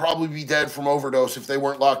know would probably be dead from overdose if they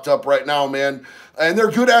weren't locked up right now, man. And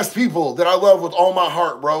they're good-ass people that I love with all my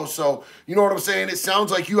heart, bro. So, you know what I'm saying? It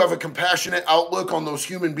sounds like you have a compassionate outlook on those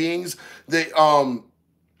human beings that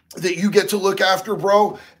you get to look after,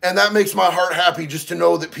 bro. And that makes my heart happy just to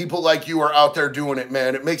know that people like you are out there doing it,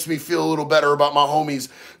 man. It makes me feel a little better about my homies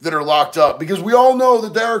that are locked up, because we all know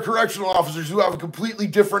that there are correctional officers who have a completely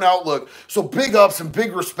different outlook. So big ups and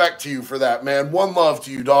big respect to you for that, man. One love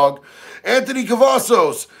to you, dog. Anthony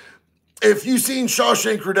Cavazos. If you've seen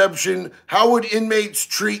Shawshank Redemption, how would inmates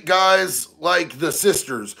treat guys like the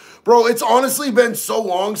sisters? Bro, it's honestly been so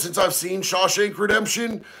long since I've seen Shawshank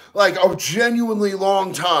Redemption, like a genuinely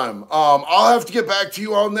long time. I'll have to get back to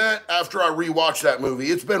you on that after I rewatch that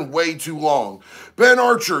movie. It's been way too long. Ben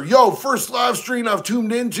Archer, yo, first live stream I've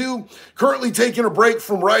tuned into. Currently taking a break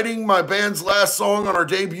from writing my band's last song on our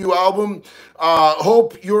debut album.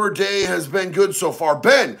 Hope your day has been good so far.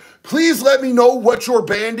 Ben, please let me know what your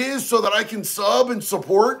band is so that I can sub and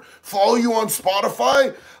support, follow you on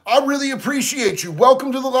Spotify. I really appreciate you.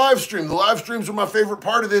 Welcome to the live stream. The live streams are my favorite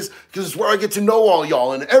part of this because it's where I get to know all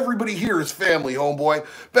y'all, and everybody here is family, homeboy.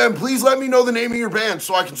 Ben, please let me know the name of your band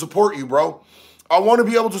so I can support you, bro. I want to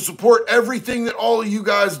be able to support everything that all of you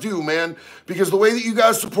guys do, man, because the way that you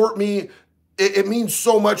guys support me, it means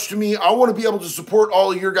so much to me. I want to be able to support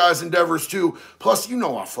all of your guys' endeavors too. Plus, you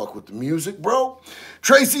know I fuck with the music, bro.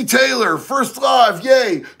 Tracy Taylor, first live,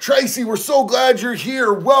 yay. Tracy, we're so glad you're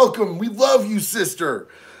here. Welcome. We love you, sister.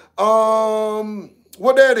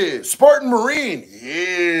 What that is? Spartan Marine,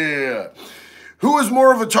 yeah. Who is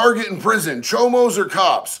more of a target in prison, chomos or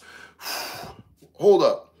cops? Hold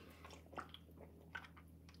up.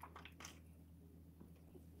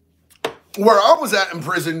 Where I was at in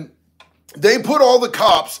prison, they put all the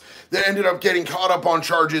cops that ended up getting caught up on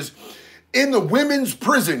charges in the women's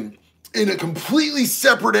prison in a completely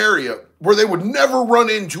separate area where they would never run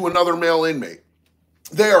into another male inmate.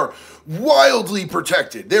 They are wildly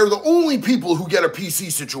protected. They're the only people who get a PC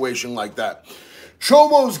situation like that.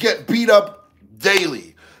 Chomos get beat up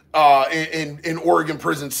daily in Oregon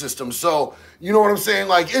prison system. So, you know what I'm saying?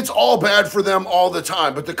 Like, it's all bad for them all the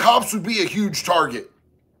time. But the cops would be a huge target.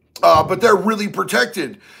 But they're really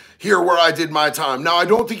protected here where I did my time. Now, I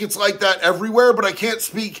don't think it's like that everywhere, but I can't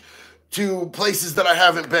speak to places that I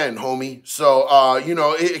haven't been, homie. So, you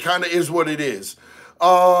know, it kind of is what it is.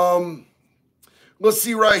 Let's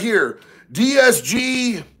see right here.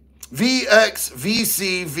 DSG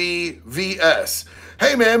VXVCVVS.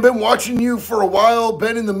 Hey, man, been watching you for a while.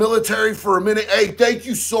 Been in the military for a minute. Hey, thank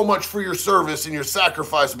you so much for your service and your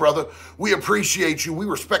sacrifice, brother. We appreciate you. We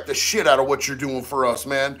respect the shit out of what you're doing for us,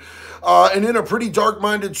 man. And in a pretty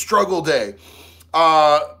dark-minded struggle day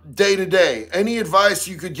to day. Any advice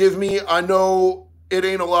you could give me? I know it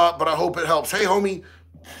ain't a lot, but I hope it helps. Hey, homie,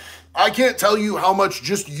 I can't tell you how much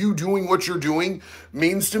just you doing what you're doing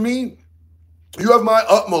means to me. You have my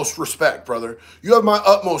utmost respect, brother. You have my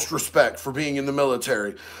utmost respect for being in the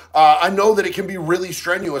military. I know that it can be really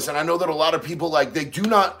strenuous, and I know that a lot of people, like, they do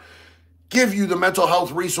not give you the mental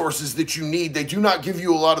health resources that you need. They do not give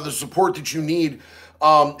you a lot of the support that you need.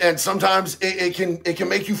 And sometimes it can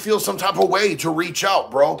make you feel some type of way to reach out,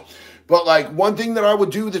 bro. But, like, one thing that I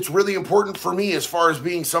would do that's really important for me as far as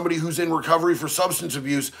being somebody who's in recovery for substance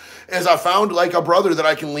abuse is I found, like, a brother that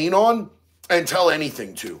I can lean on and tell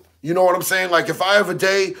anything to. You know what I'm saying? Like, if I have a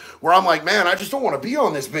day where I'm like, man, I just don't want to be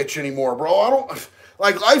on this bitch anymore, bro.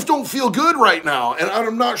 Life don't feel good right now, and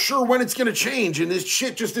I'm not sure when it's going to change, and this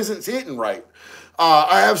shit just isn't hitting right.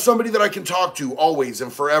 I have somebody that I can talk to always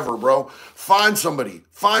and forever, bro. Find somebody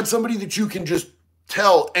that you can just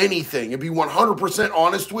tell anything and be 100%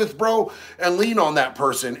 honest with, bro, and lean on that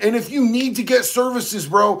person. And if you need to get services,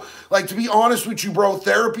 bro, like, to be honest with you, bro,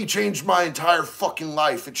 therapy changed my entire fucking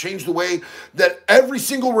life. It changed the way that every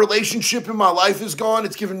single relationship in my life is gone.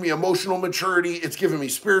 It's given me emotional maturity. It's given me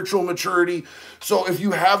spiritual maturity. So if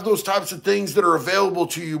you have those types of things that are available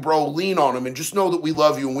to you, bro, lean on them and just know that we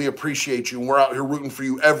love you and we appreciate you and we're out here rooting for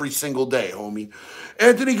you every single day, homie.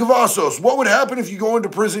 Anthony Cavazos, what would happen if you go into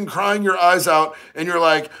prison crying your eyes out and you're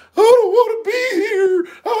like, I don't want to be here.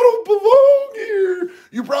 I don't belong here.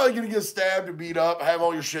 You're probably going to get stabbed and beat up, have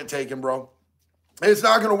all your shit taken, bro. It's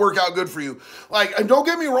not going to work out good for you. Like, and don't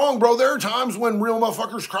get me wrong, bro. There are times when real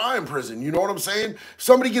motherfuckers cry in prison. You know what I'm saying?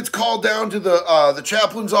 Somebody gets called down to the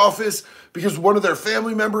chaplain's office because one of their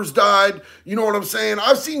family members died. You know what I'm saying?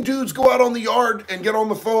 I've seen dudes go out on the yard and get on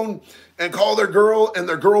the phone and call their girl, and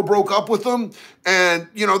their girl broke up with them, and,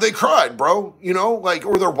 you know, they cried, bro, you know, like,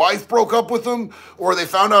 or their wife broke up with them, or they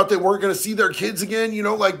found out they weren't going to see their kids again, you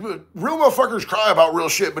know, like, real motherfuckers cry about real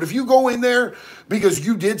shit, but if you go in there because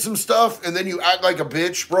you did some stuff, and then you act like a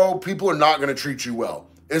bitch, bro, people are not going to treat you well.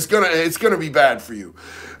 It's gonna be bad for you.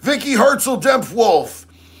 Vicky Herzl Dempf-Wolf,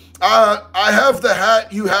 I have the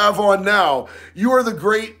hat you have on now. You are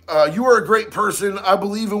a great person. I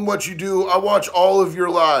believe in what you do. I watch all of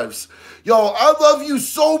your lives. Yo, I love you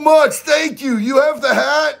so much. Thank you. You have the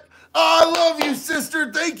hat? I love you,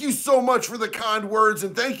 sister. Thank you so much for the kind words,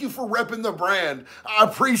 and thank you for repping the brand. I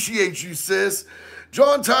appreciate you, sis.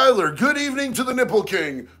 John Tyler, good evening to the Nipple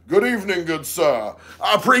King. Good evening, good sir.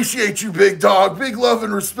 I appreciate you, big dog. Big love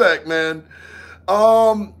and respect, man.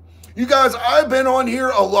 You guys, I've been on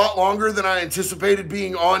here a lot longer than I anticipated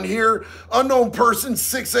being on here. Unknown person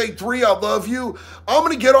 683, I love you. I'm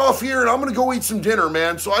going to get off here and I'm going to go eat some dinner,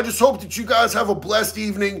 man. So I just hope that you guys have a blessed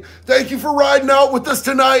evening. Thank you for riding out with us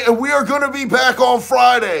tonight, and we are going to be back on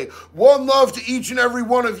Friday. One love to each and every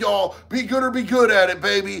one of y'all. Be good or be good at it,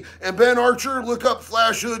 baby. And Ben Archer, look up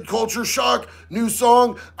Flash Hood Culture Shock, new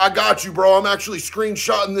song. I got you, bro. I'm actually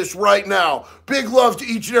screenshotting this right now. Big love to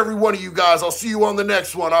each and every one of you guys. I'll see you on the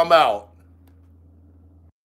next one. I'm out.